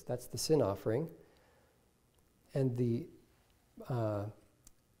place. That's the sin offering. And the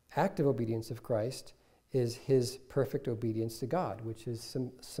active obedience of Christ is his perfect obedience to God, which is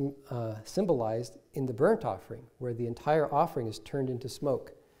symbolized in the burnt offering, where the entire offering is turned into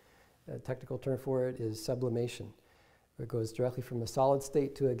smoke. A technical term for it is sublimation. It goes directly from a solid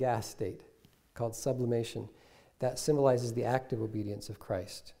state to a gas state, called sublimation. That symbolizes the active obedience of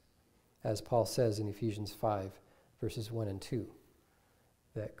Christ, as Paul says in Ephesians 5, verses 1 and 2,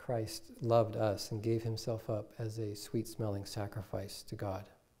 that Christ loved us and gave himself up as a sweet-smelling sacrifice to God.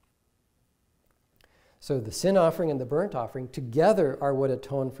 So the sin offering and the burnt offering together are what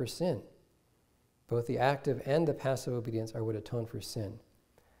atone for sin. Both the active and the passive obedience are what atone for sin.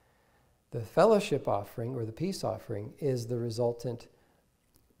 The fellowship offering, or the peace offering, is the resultant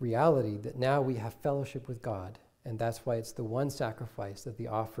reality that now we have fellowship with God, and that's why it's the one sacrifice that the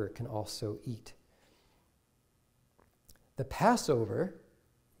offerer can also eat. The Passover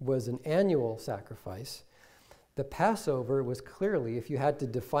was an annual sacrifice. The Passover was clearly, if you had to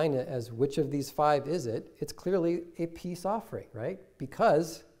define it as which of these 5 is it, it's clearly a peace offering, right?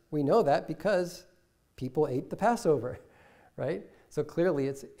 Because we know that because people ate the Passover, right? So clearly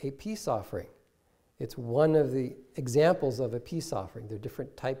it's a peace offering. It's one of the examples of a peace offering. There are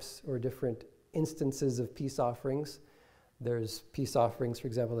different types or different instances of peace offerings. There's peace offerings, for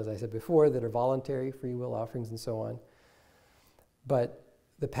example, as I said before, that are voluntary, free will offerings and so on. But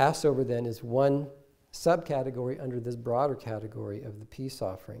the Passover then is one subcategory under this broader category of the peace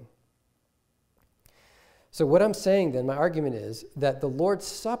offering. So what I'm saying then, my argument is that the Lord's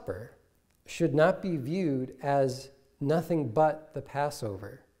Supper should not be viewed as nothing but the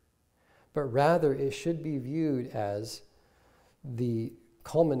Passover, but rather it should be viewed as the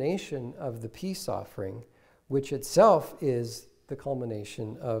culmination of the peace offering, which itself is the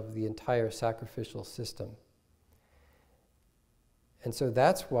culmination of the entire sacrificial system. And so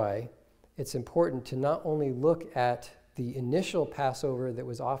that's why it's important to not only look at the initial Passover that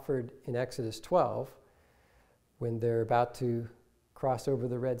was offered in Exodus 12, when they're about to cross over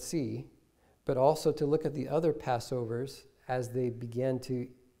the Red Sea, but also to look at the other Passovers as they began to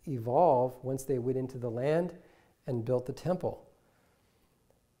evolve once they went into the land and built the temple.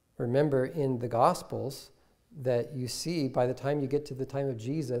 Remember, in the Gospels that you see, by the time you get to the time of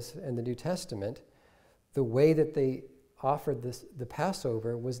Jesus and the New Testament, the way that they offered the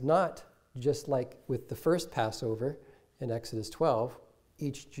Passover was not just like with the first Passover in Exodus 12,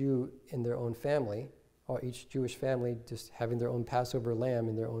 each Jew in their own family, or each Jewish family just having their own Passover lamb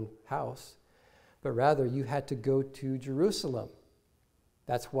in their own house, but rather you had to go to Jerusalem.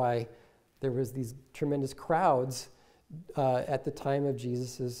 That's why there was these tremendous crowds at the time of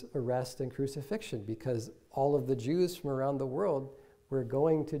Jesus' arrest and crucifixion, because all of the Jews from around the world were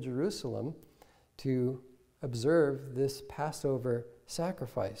going to Jerusalem to observe this Passover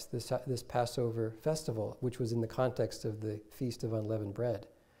sacrifice, this Passover festival, which was in the context of the Feast of Unleavened Bread.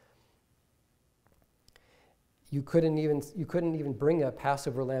 You couldn't even bring a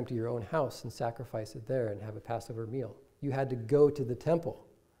Passover lamb to your own house and sacrifice it there and have a Passover meal. You had to go to the temple.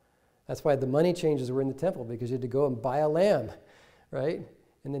 That's why the money changers were in the temple, because you had to go and buy a lamb, right?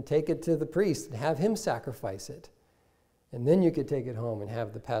 And then take it to the priest and have him sacrifice it. And then you could take it home and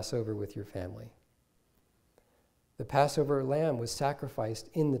have the Passover with your family. The Passover lamb was sacrificed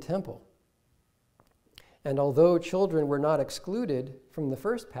in the temple. And although children were not excluded from the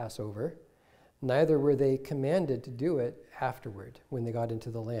first Passover, neither were they commanded to do it afterward when they got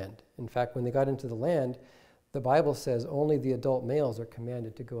into the land. In fact, when they got into the land, the Bible says only the adult males are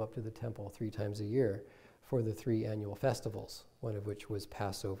commanded to go up to the temple 3 times a year for the 3 annual festivals, one of which was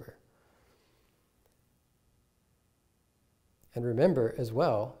Passover. And remember as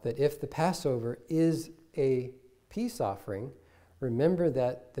well that if the Passover is a peace offering, remember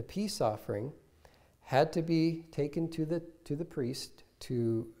that the peace offering had to be taken to the priest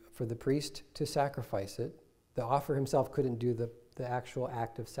for the priest to sacrifice it. The offerer himself couldn't do the actual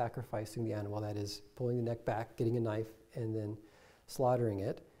act of sacrificing the animal, that is, pulling the neck back, getting a knife, and then slaughtering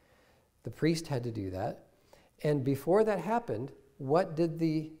it. The priest had to do that. And before that happened, what did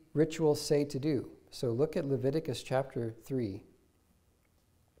the ritual say to do? So look at Leviticus chapter 3.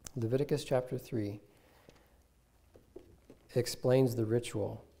 Leviticus chapter 3 explains the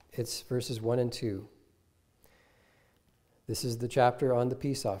ritual. It's verses 1 and 2. This is the chapter on the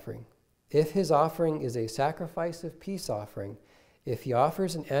peace offering. If his offering is a sacrifice of peace offering, if he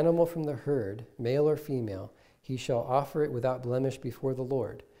offers an animal from the herd, male or female, he shall offer it without blemish before the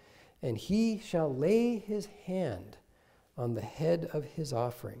Lord. And he shall lay his hand on the head of his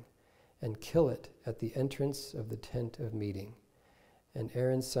offering and kill it at the entrance of the tent of meeting. And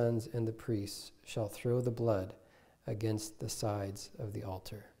Aaron's sons and the priests shall throw the blood against the sides of the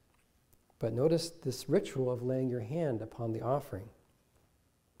altar. But notice this ritual of laying your hand upon the offering.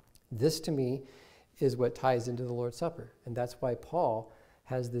 This, to me, is what ties into the Lord's Supper. And that's why Paul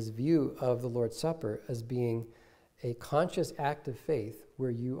has this view of the Lord's Supper as being a conscious act of faith where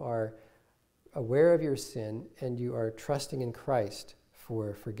you are aware of your sin and you are trusting in Christ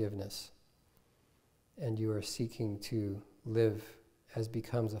for forgiveness. And you are seeking to live as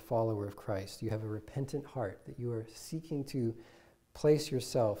becomes a follower of Christ. You have a repentant heart that you are seeking to place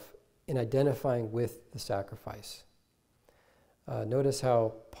yourself in identifying with the sacrifice. Notice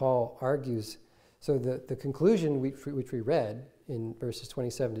how Paul argues. So the conclusion which we read in verses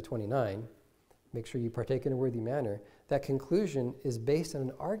 27 to 29, make sure you partake in a worthy manner, that conclusion is based on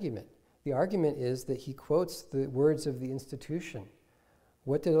an argument. The argument is that he quotes the words of the institution.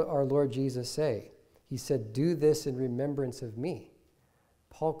 What did our Lord Jesus say? He said, "Do this in remembrance of me."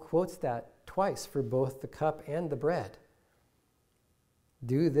 Paul quotes that twice for both the cup and the bread.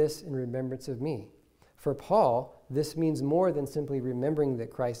 Do this in remembrance of me. For Paul, this means more than simply remembering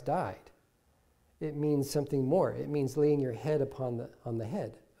that Christ died. It means something more. It means laying your hand upon the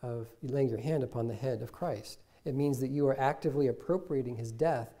head of Christ. It means that you are actively appropriating his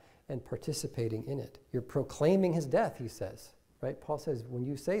death and participating in it. You're proclaiming his death, he says. Right? Paul says, when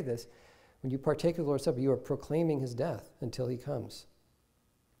you say this, when you partake of the Lord's Supper, you are proclaiming his death until he comes.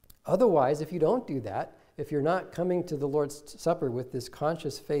 Otherwise, if you don't do that, if you're not coming to the Lord's Supper with this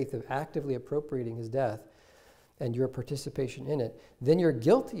conscious faith of actively appropriating his death and your participation in it, then you're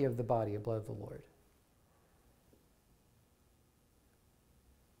guilty of the body and blood of the Lord.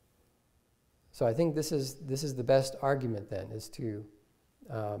 So I think this is the best argument then, is to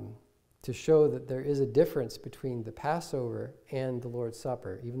show that there is a difference between the Passover and the Lord's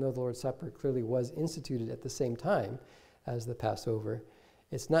Supper. Even though the Lord's Supper clearly was instituted at the same time as the Passover,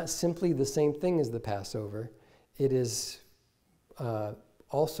 it's not simply the same thing as the Passover. It is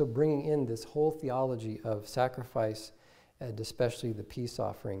also bringing in this whole theology of sacrifice, and especially the peace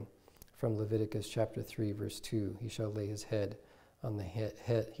offering from Leviticus chapter 3, verse 2. He shall lay his head on the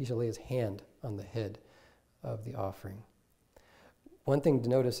head. He shall lay his hand on the head of the offering. One thing to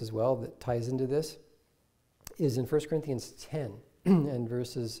notice as well that ties into this is in 1 Corinthians 10 and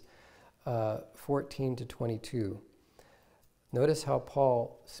verses 14 to 22. Notice how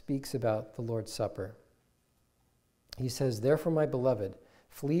Paul speaks about the Lord's Supper. He says, "Therefore, my beloved,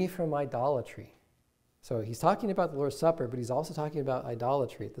 flee from idolatry." So he's talking about the Lord's Supper, but he's also talking about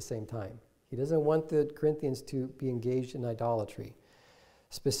idolatry at the same time. He doesn't want the Corinthians to be engaged in idolatry,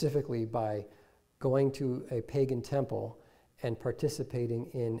 specifically by going to a pagan temple and participating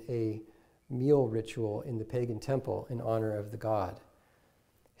in a meal ritual in the pagan temple in honor of the god.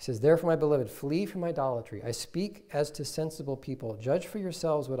 He says, "Therefore, my beloved, flee from idolatry. I speak as to sensible people. Judge for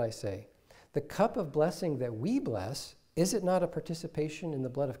yourselves what I say. The cup of blessing that we bless, is it not a participation in the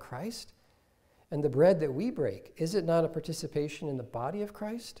blood of Christ? And the bread that we break, is it not a participation in the body of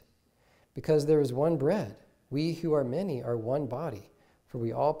Christ? Because there is one bread. We who are many are one body, for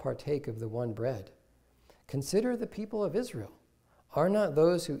we all partake of the one bread. Consider the people of Israel. Are not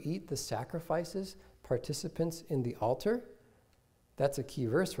those who eat the sacrifices participants in the altar?" That's a key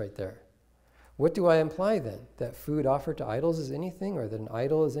verse right there. What do I imply then? That food offered to idols is anything, or that an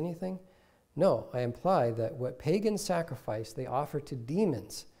idol is anything? No, I imply that what pagans sacrifice, they offer to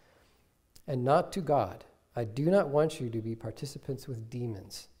demons and not to God. I do not want you to be participants with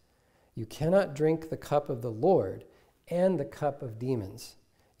demons. You cannot drink the cup of the Lord and the cup of demons.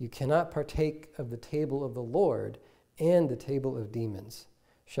 You cannot partake of the table of the Lord and the table of demons.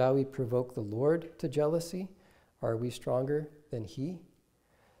 Shall we provoke the Lord to jealousy? Are we stronger than he?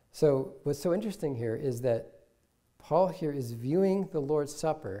 So what's so interesting here is that Paul here is viewing the Lord's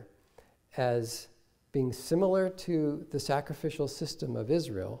Supper as being similar to the sacrificial system of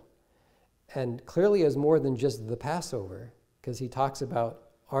Israel, and clearly as more than just the Passover, because he talks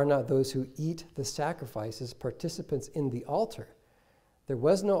about, are not those who eat the sacrifices participants in the altar? There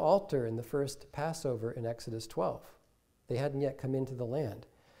was no altar in the first Passover in Exodus 12. They hadn't yet come into the land.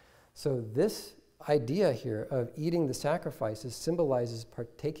 So this idea here of eating the sacrifices symbolizes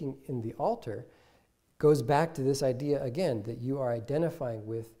partaking in the altar, goes back to this idea again that you are identifying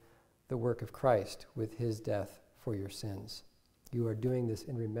with the work of Christ, with his death for your sins. You are doing this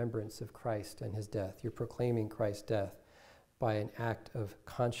in remembrance of Christ and his death. You're proclaiming Christ's death by an act of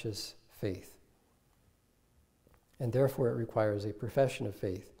conscious faith. And therefore it requires a profession of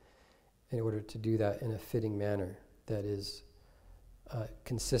faith in order to do that in a fitting manner that is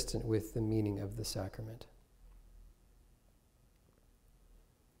consistent with the meaning of the sacrament.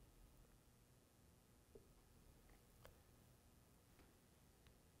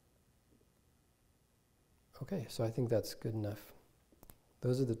 Okay, so I think that's good enough.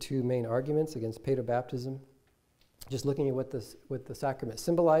 Those are the two main arguments against paedobaptism. Just looking at what the sacrament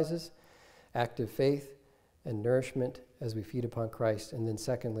symbolizes, active faith and nourishment as we feed upon Christ. And then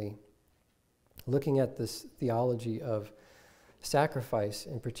secondly, looking at this theology of sacrifice,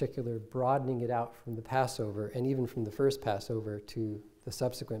 in particular, broadening it out from the Passover and even from the first Passover to the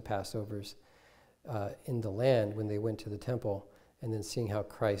subsequent Passovers in the land when they went to the temple, and then seeing how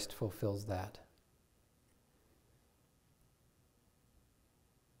Christ fulfills that.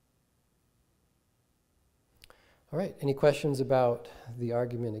 All right, any questions about the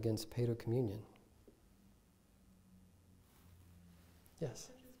argument against paedocommunion?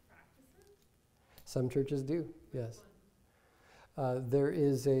 Yes? Some churches do, yes. There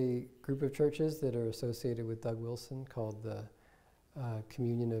is a group of churches that are associated with Doug Wilson called the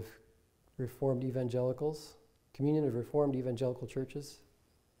Communion of Reformed Evangelicals, Communion of Reformed Evangelical Churches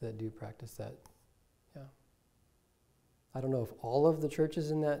that do practice that. Yeah. I don't know if all of the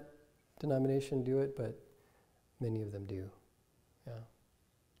churches in that denomination do it, but many of them do. Yeah.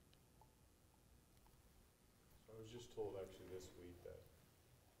 I was just told actually this week that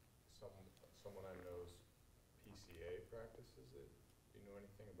someone I know's PCA practices it. Do you know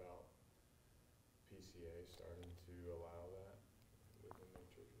anything about PCA starting to allow that within their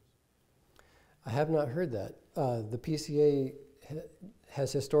churches? I have not heard that. The PCA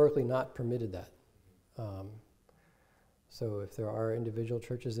has historically not permitted that. So if there are individual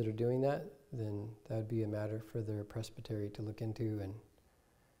churches that are doing that, then that would be a matter for their presbytery to look into and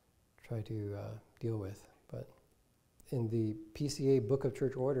try to deal with. But in the PCA Book of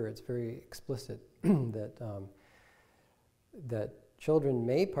Church Order, it's very explicit that children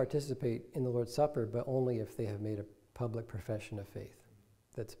may participate in the Lord's Supper, but only if they have made a public profession of faith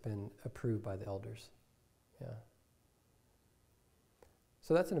that's been approved by the elders. Yeah.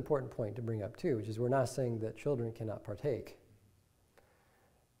 So that's an important point to bring up too, which is we're not saying that children cannot partake,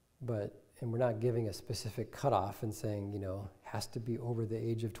 and we're not giving a specific cutoff and saying, has to be over the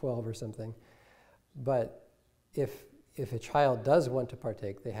age of 12 or something. But if a child does want to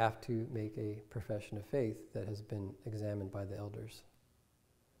partake, they have to make a profession of faith that has been examined by the elders.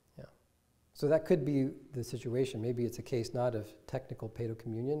 Yeah. So that could be the situation. Maybe it's a case not of technical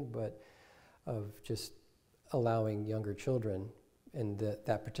paedocommunion, but of just allowing younger children, and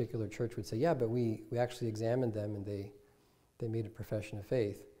that particular church would say, yeah, but we actually examined them and they made a profession of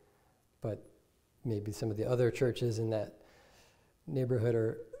faith. But maybe some of the other churches in that neighborhood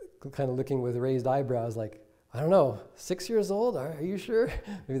are kind of looking with raised eyebrows like, I don't know, 6 years old? Are you sure?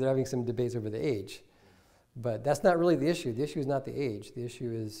 Maybe they're having some debates over the age. But that's not really the issue. The issue is not the age. The issue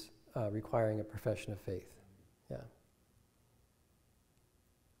is requiring a profession of faith. Yeah.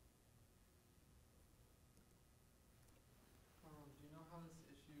 Do you know how this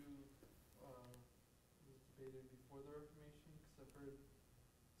issue was debated before the Reformation? Because I've heard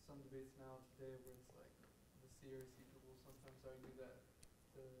some debates now today where it's like the CRC people sometimes argue that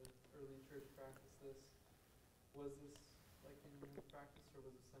the early church practiced this. Was this like in practice, or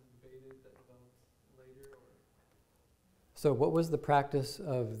was it some debated that developed later? Or So what was the practice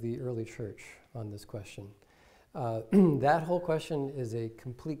of the early church on this question? That whole question is a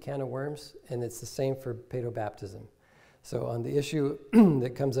complete can of worms, and it's the same for paedobaptism. So on the issue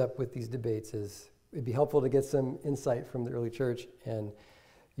that comes up with these debates is, it'd be helpful to get some insight from the early church, and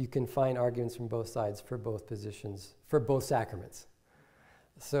you can find arguments from both sides for both positions, for both sacraments.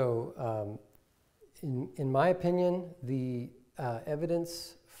 So in my opinion, the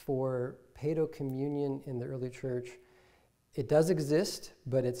evidence for paedocommunion in the early church, it does exist,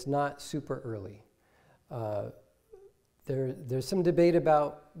 but it's not super early. There's some debate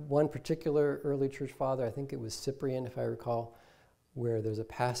about one particular early church father, I think it was Cyprian, if I recall, where there's a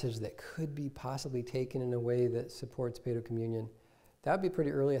passage that could be possibly taken in a way that supports paedocommunion. That would be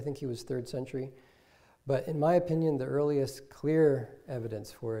pretty early. I think he was 3rd century. But in my opinion, the earliest clear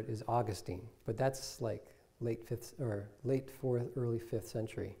evidence for it is Augustine. But that's like late 4th, early 5th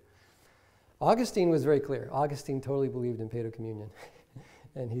century. Augustine was very clear. Augustine totally believed in paedocommunion.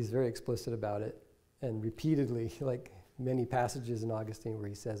 And he's very explicit about it. And repeatedly, like many passages in Augustine where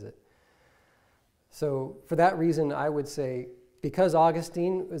he says it. So for that reason, I would say, because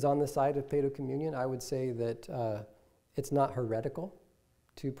Augustine is on the side of paedocommunion, I would say that it's not heretical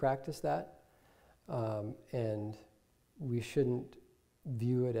to practice that. And we shouldn't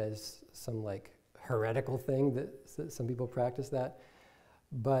view it as some like heretical thing that some people practice that.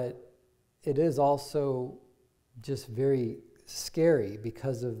 But it is also just very scary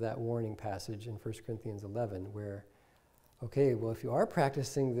because of that warning passage in 1 Corinthians 11 where, okay, well, if you are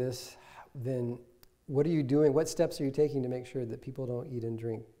practicing this, then what are you doing? What steps are you taking to make sure that people don't eat and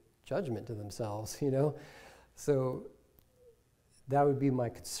drink judgment to themselves, you know? So that would be my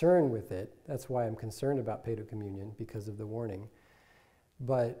concern with it. That's why I'm concerned about paedocommunion, because of the warning.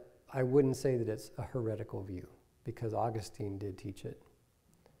 But I wouldn't say that it's a heretical view, because Augustine did teach it.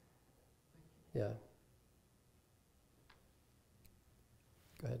 Yeah.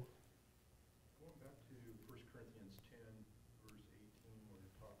 Go ahead. Going back to 1 Corinthians 10, verse 18, where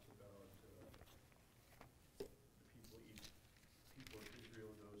it talks about the people of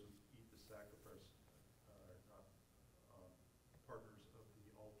Israel, those who eat the sacrifice, are not partners of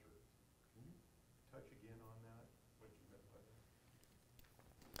the altar. Can you touch again on that, what you meant by that?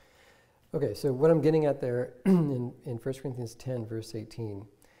 Okay, so what I'm getting at there in 1 Corinthians 10, verse 18,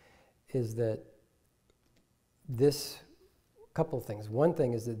 is that this couple of things. One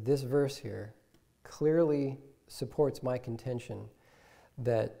thing is that this verse here clearly supports my contention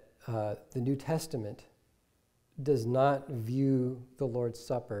that the New Testament does not view the Lord's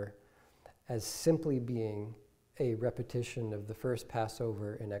Supper as simply being a repetition of the first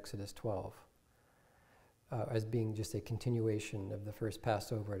Passover in Exodus 12, as being just a continuation of the first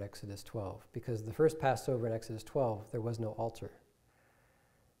Passover at Exodus 12. Because the first Passover in Exodus 12, there was no altar.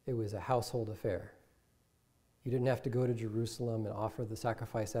 It was a household affair. You didn't have to go to Jerusalem and offer the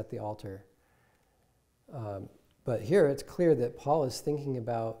sacrifice at the altar. But here it's clear that Paul is thinking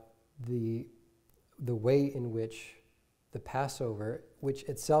about the way in which the Passover, which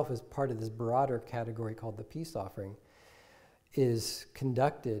itself is part of this broader category called the peace offering, is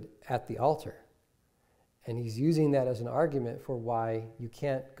conducted at the altar. And he's using that as an argument for why you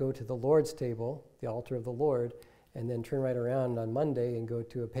can't go to the Lord's table, the altar of the Lord, and then turn right around on Monday and go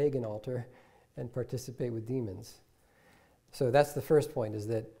to a pagan altar and participate with demons. So that's the first point, is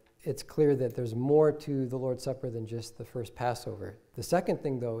that it's clear that there's more to the Lord's Supper than just the first Passover. The second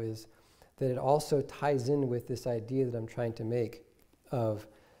thing, though, is that it also ties in with this idea that I'm trying to make of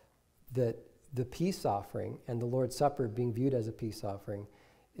that the peace offering and the Lord's Supper being viewed as a peace offering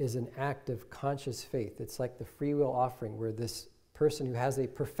is an act of conscious faith. It's like the free will offering, where this person who has a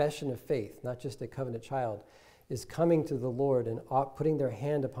profession of faith, not just a covenant child, is coming to the Lord and putting their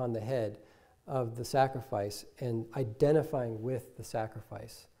hand upon the head of the sacrifice and identifying with the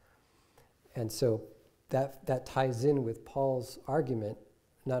sacrifice. And so that ties in with Paul's argument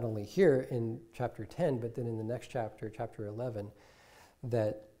not only here in chapter 10, but then in the next chapter, chapter 11,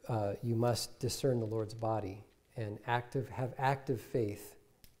 that you must discern the Lord's body and have active faith,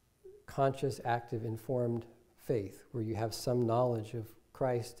 conscious, active, informed faith, where you have some knowledge of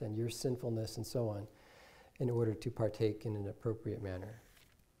Christ and your sinfulness and so on, in order to partake in an appropriate manner.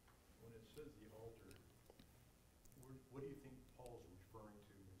 When it says the altar, what do you think Paul's referring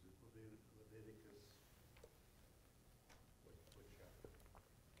to? Is it Leviticus? What chapter?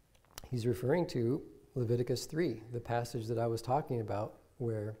 He's referring to Leviticus 3, the passage that I was talking about,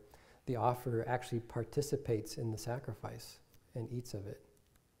 where the offerer actually participates in the sacrifice and eats of it.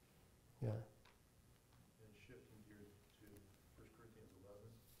 Yeah. And shifting gears to 1 Corinthians 11,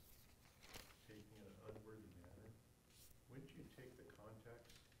 taking in an unworthy manner. Wouldn't you take the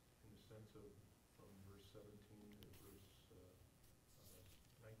context in the sense of from verse 17 to verse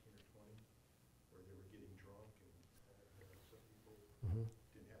 19 or 20, where they were getting drunk and some people Mm-hmm.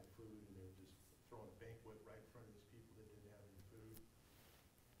 didn't have food and they were just throwing a banquet right in front of these people that didn't have any food?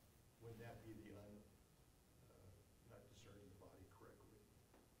 Wouldn't that be the not discerning the body correctly?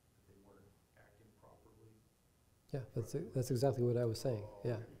 That they weren't acting properly? Yeah, that's exactly what I was saying.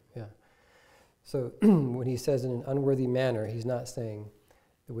 Yeah, yeah. So when he says in an unworthy manner, he's not saying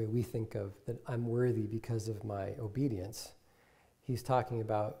the way we think of that I'm worthy because of my obedience. He's talking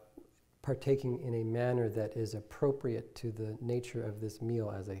about partaking in a manner that is appropriate to the nature of this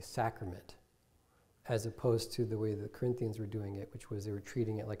meal as a sacrament, as opposed to the way the Corinthians were doing it, which was they were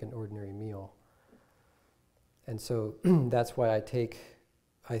treating it like an ordinary meal. And so that's why I think,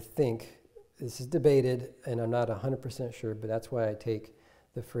 this is debated, and I'm not 100% sure, but that's why I take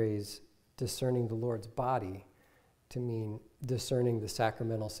the phrase discerning the Lord's body to mean discerning the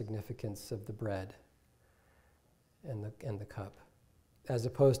sacramental significance of the bread and the cup, as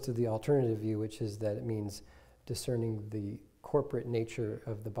opposed to the alternative view, which is that it means discerning the corporate nature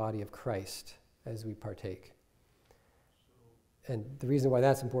of the body of Christ as we partake. And the reason why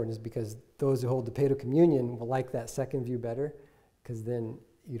that's important is because those who hold the Paedo Communion will like that second view better, because then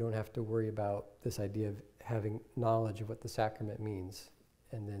you don't have to worry about this idea of having knowledge of what the sacrament means,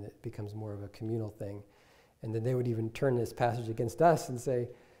 and then it becomes more of a communal thing. And then they would even turn this passage against us and say,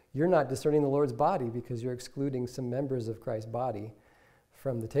 you're not discerning the Lord's body because you're excluding some members of Christ's body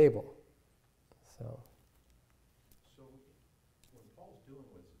from the table. So when Paul's dealing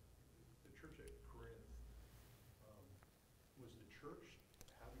with the church at Corinth, was the church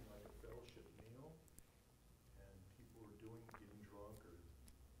having like a fellowship meal, and people were getting drunk,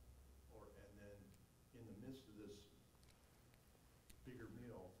 and then in the midst of this bigger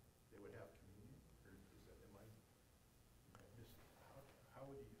meal, they would have communion? Or is that, how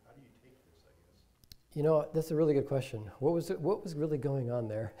do you take this, I guess? You know, that's a really good question. What was really going on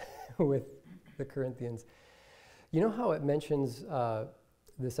there with the Corinthians? You know how it mentions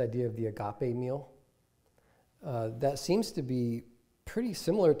this idea of the agape meal? That seems to be pretty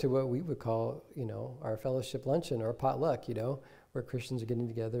similar to what we would call, our fellowship luncheon or potluck, where Christians are getting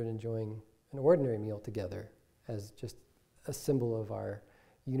together and enjoying an ordinary meal together as just a symbol of our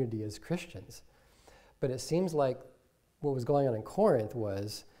unity as Christians. But it seems like what was going on in Corinth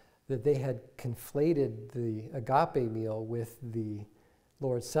was that they had conflated the agape meal with the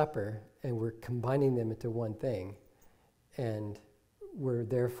Lord's Supper and were combining them into one thing, and were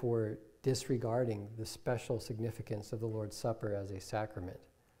therefore disregarding the special significance of the Lord's Supper as a sacrament.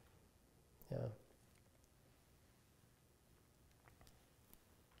 Yeah.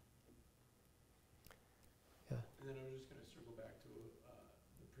 Yeah. And then I was just going to circle back to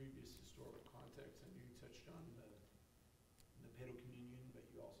the previous historical context. I know you touched on the Paedo Communion, but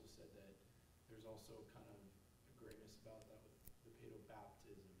you also said that there's also kind of a grayness about that with the Paedo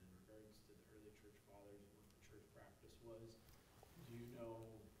Baptism in regards to the early church fathers and what the church practice was. Do you know,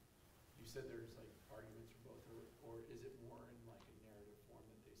 you said there's like arguments for both, or is it more in like a narrative form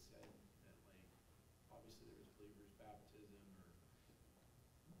that they said that like, obviously there was believers' baptism, or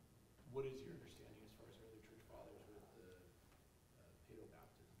what is your understanding as far as early church fathers with the Paedo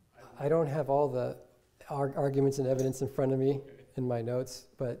Baptism? I don't have all the arguments and evidence in front of me in my notes,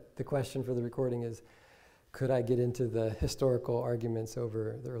 but the question for the recording is, could I get into the historical arguments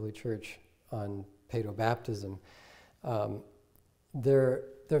over the early church on Paedo Baptism?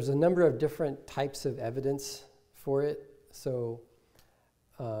 There's a number of different types of evidence for it. So,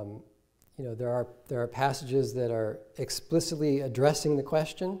 there are passages that are explicitly addressing the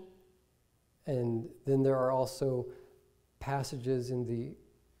question, and then there are also passages in the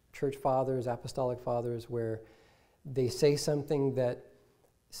church fathers, apostolic fathers, where they say something that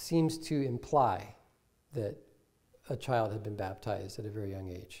seems to imply that a child had been baptized at a very young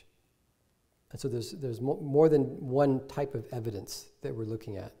age. And so there's more than one type of evidence that we're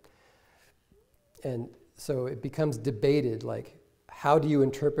looking at. And so it becomes debated, like, how do you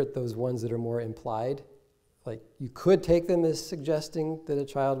interpret those ones that are more implied? Like, you could take them as suggesting that a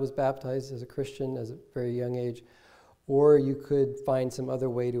child was baptized as a Christian at a very young age, or you could find some other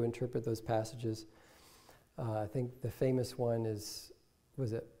way to interpret those passages. I think the famous one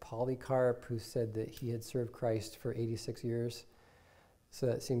was it Polycarp, who said that he had served Christ for 86 years. So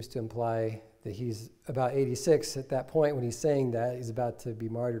that seems to imply that he's about 86 at that point when he's saying that. He's about to be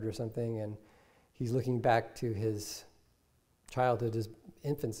martyred or something, and he's looking back to his childhood, his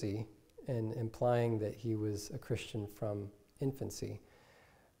infancy, and implying that he was a Christian from infancy,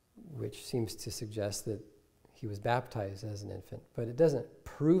 which seems to suggest that he was baptized as an infant. But it doesn't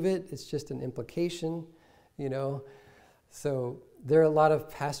prove it, it's just an implication, you know. So there are a lot of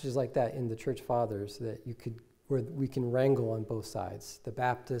passages like that in the Church Fathers that where we can wrangle on both sides. The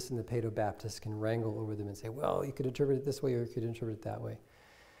Baptists and the Paedo-Baptists can wrangle over them and say, well, you could interpret it this way or you could interpret it that way.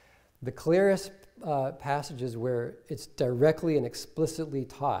 The clearest passages where it's directly and explicitly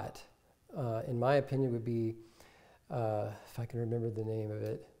taught, in my opinion, would be, if I can remember the name of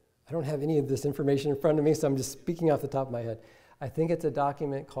it. I don't have any of this information in front of me, so I'm just speaking off the top of my head. I think it's a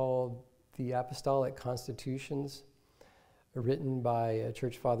document called the Apostolic Constitutions, written by a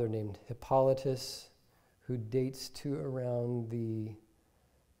church father named Hippolytus, who dates to around the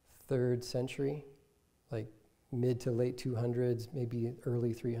 3rd century, like mid to late 200s, maybe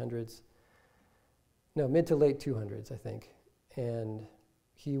early 300s. No, mid to late 200s, I think. And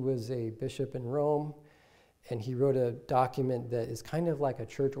he was a bishop in Rome, and he wrote a document that is kind of like a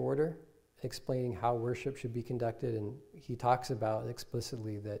church order, explaining how worship should be conducted. And he talks about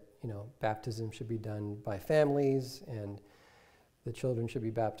explicitly that, you know, baptism should be done by families, and the children should be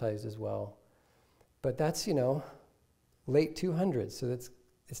baptized as well. But that's, you know, late 200s, so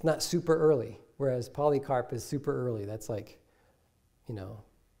it's not super early. Whereas Polycarp is super early. That's like, you know,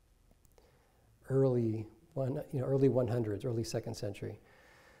 early 100s, early 2nd century.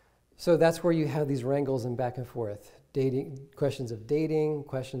 So that's where you have these wrangles and back and forth, questions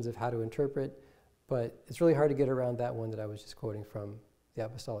of how to interpret, but it's really hard to get around that one that I was just quoting from the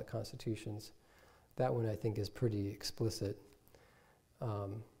Apostolic Constitutions. That one I think is pretty explicit.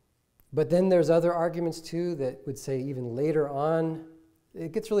 But then there's other arguments too that would say even later on,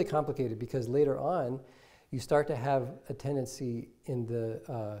 it gets really complicated because later on you start to have a tendency in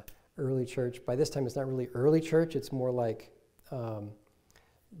the early church. By this time it's not really early church, it's more like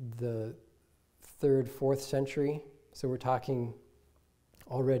the 3rd, 4th century. So we're talking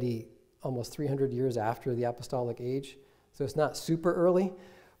already almost 300 years after the apostolic age. So it's not super early,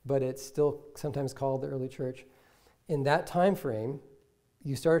 but it's still sometimes called the early church. In that time frame,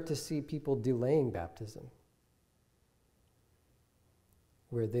 you start to see people delaying baptism,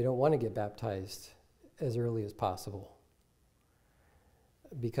 where they don't want to get baptized as early as possible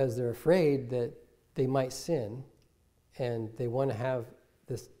because they're afraid that they might sin, and they want to have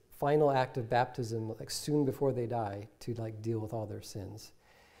this final act of baptism like soon before they die to like deal with all their sins.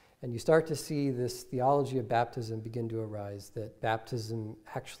 And you start to see this theology of baptism begin to arise, that baptism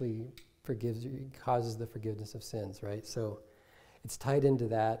actually causes the forgiveness of sins, right? So it's tied into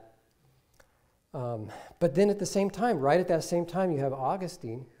that. But then at the same time, right at that same time, you have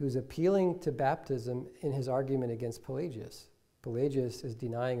Augustine, who's appealing to baptism in his argument against Pelagius. Pelagius is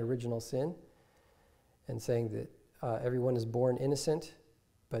denying original sin and saying that everyone is born innocent,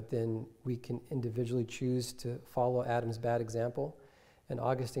 but then we can individually choose to follow Adam's bad example. And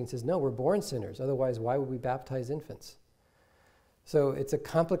Augustine says, no, we're born sinners. Otherwise, why would we baptize infants? So it's a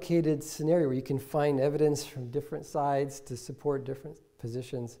complicated scenario where you can find evidence from different sides to support different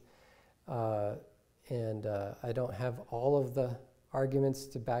positions. I don't have all of the arguments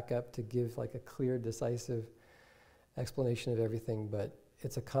to back up to give like a clear, decisive explanation of everything, but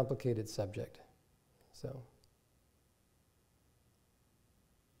it's a complicated subject. So.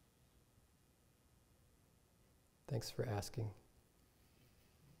 Thanks for asking.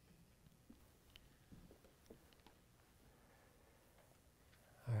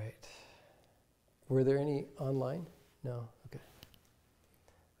 All right. Were there any online? No? Okay.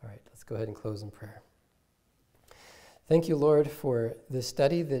 All right, let's go ahead and close in prayer. Thank you, Lord, for this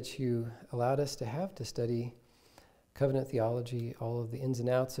study that you allowed us to have, to study covenant theology, all of the ins and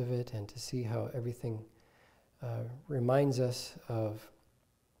outs of it, and to see how everything reminds us of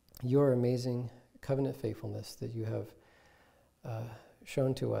your amazing covenant faithfulness that you have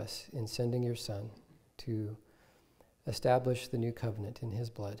shown to us in sending your Son to establish the new covenant in his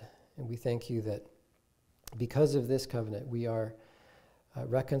blood. And we thank you that because of this covenant, we are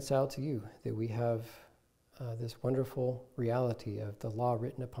reconciled to you, that we have this wonderful reality of the law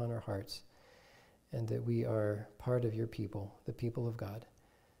written upon our hearts. and that we are part of your people, the people of God.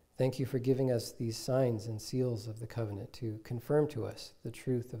 Thank you for giving us these signs and seals of the covenant to confirm to us the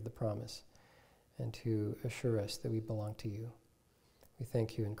truth of the promise and to assure us that we belong to you. We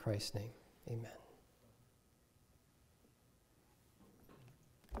thank you in Christ's name. Amen.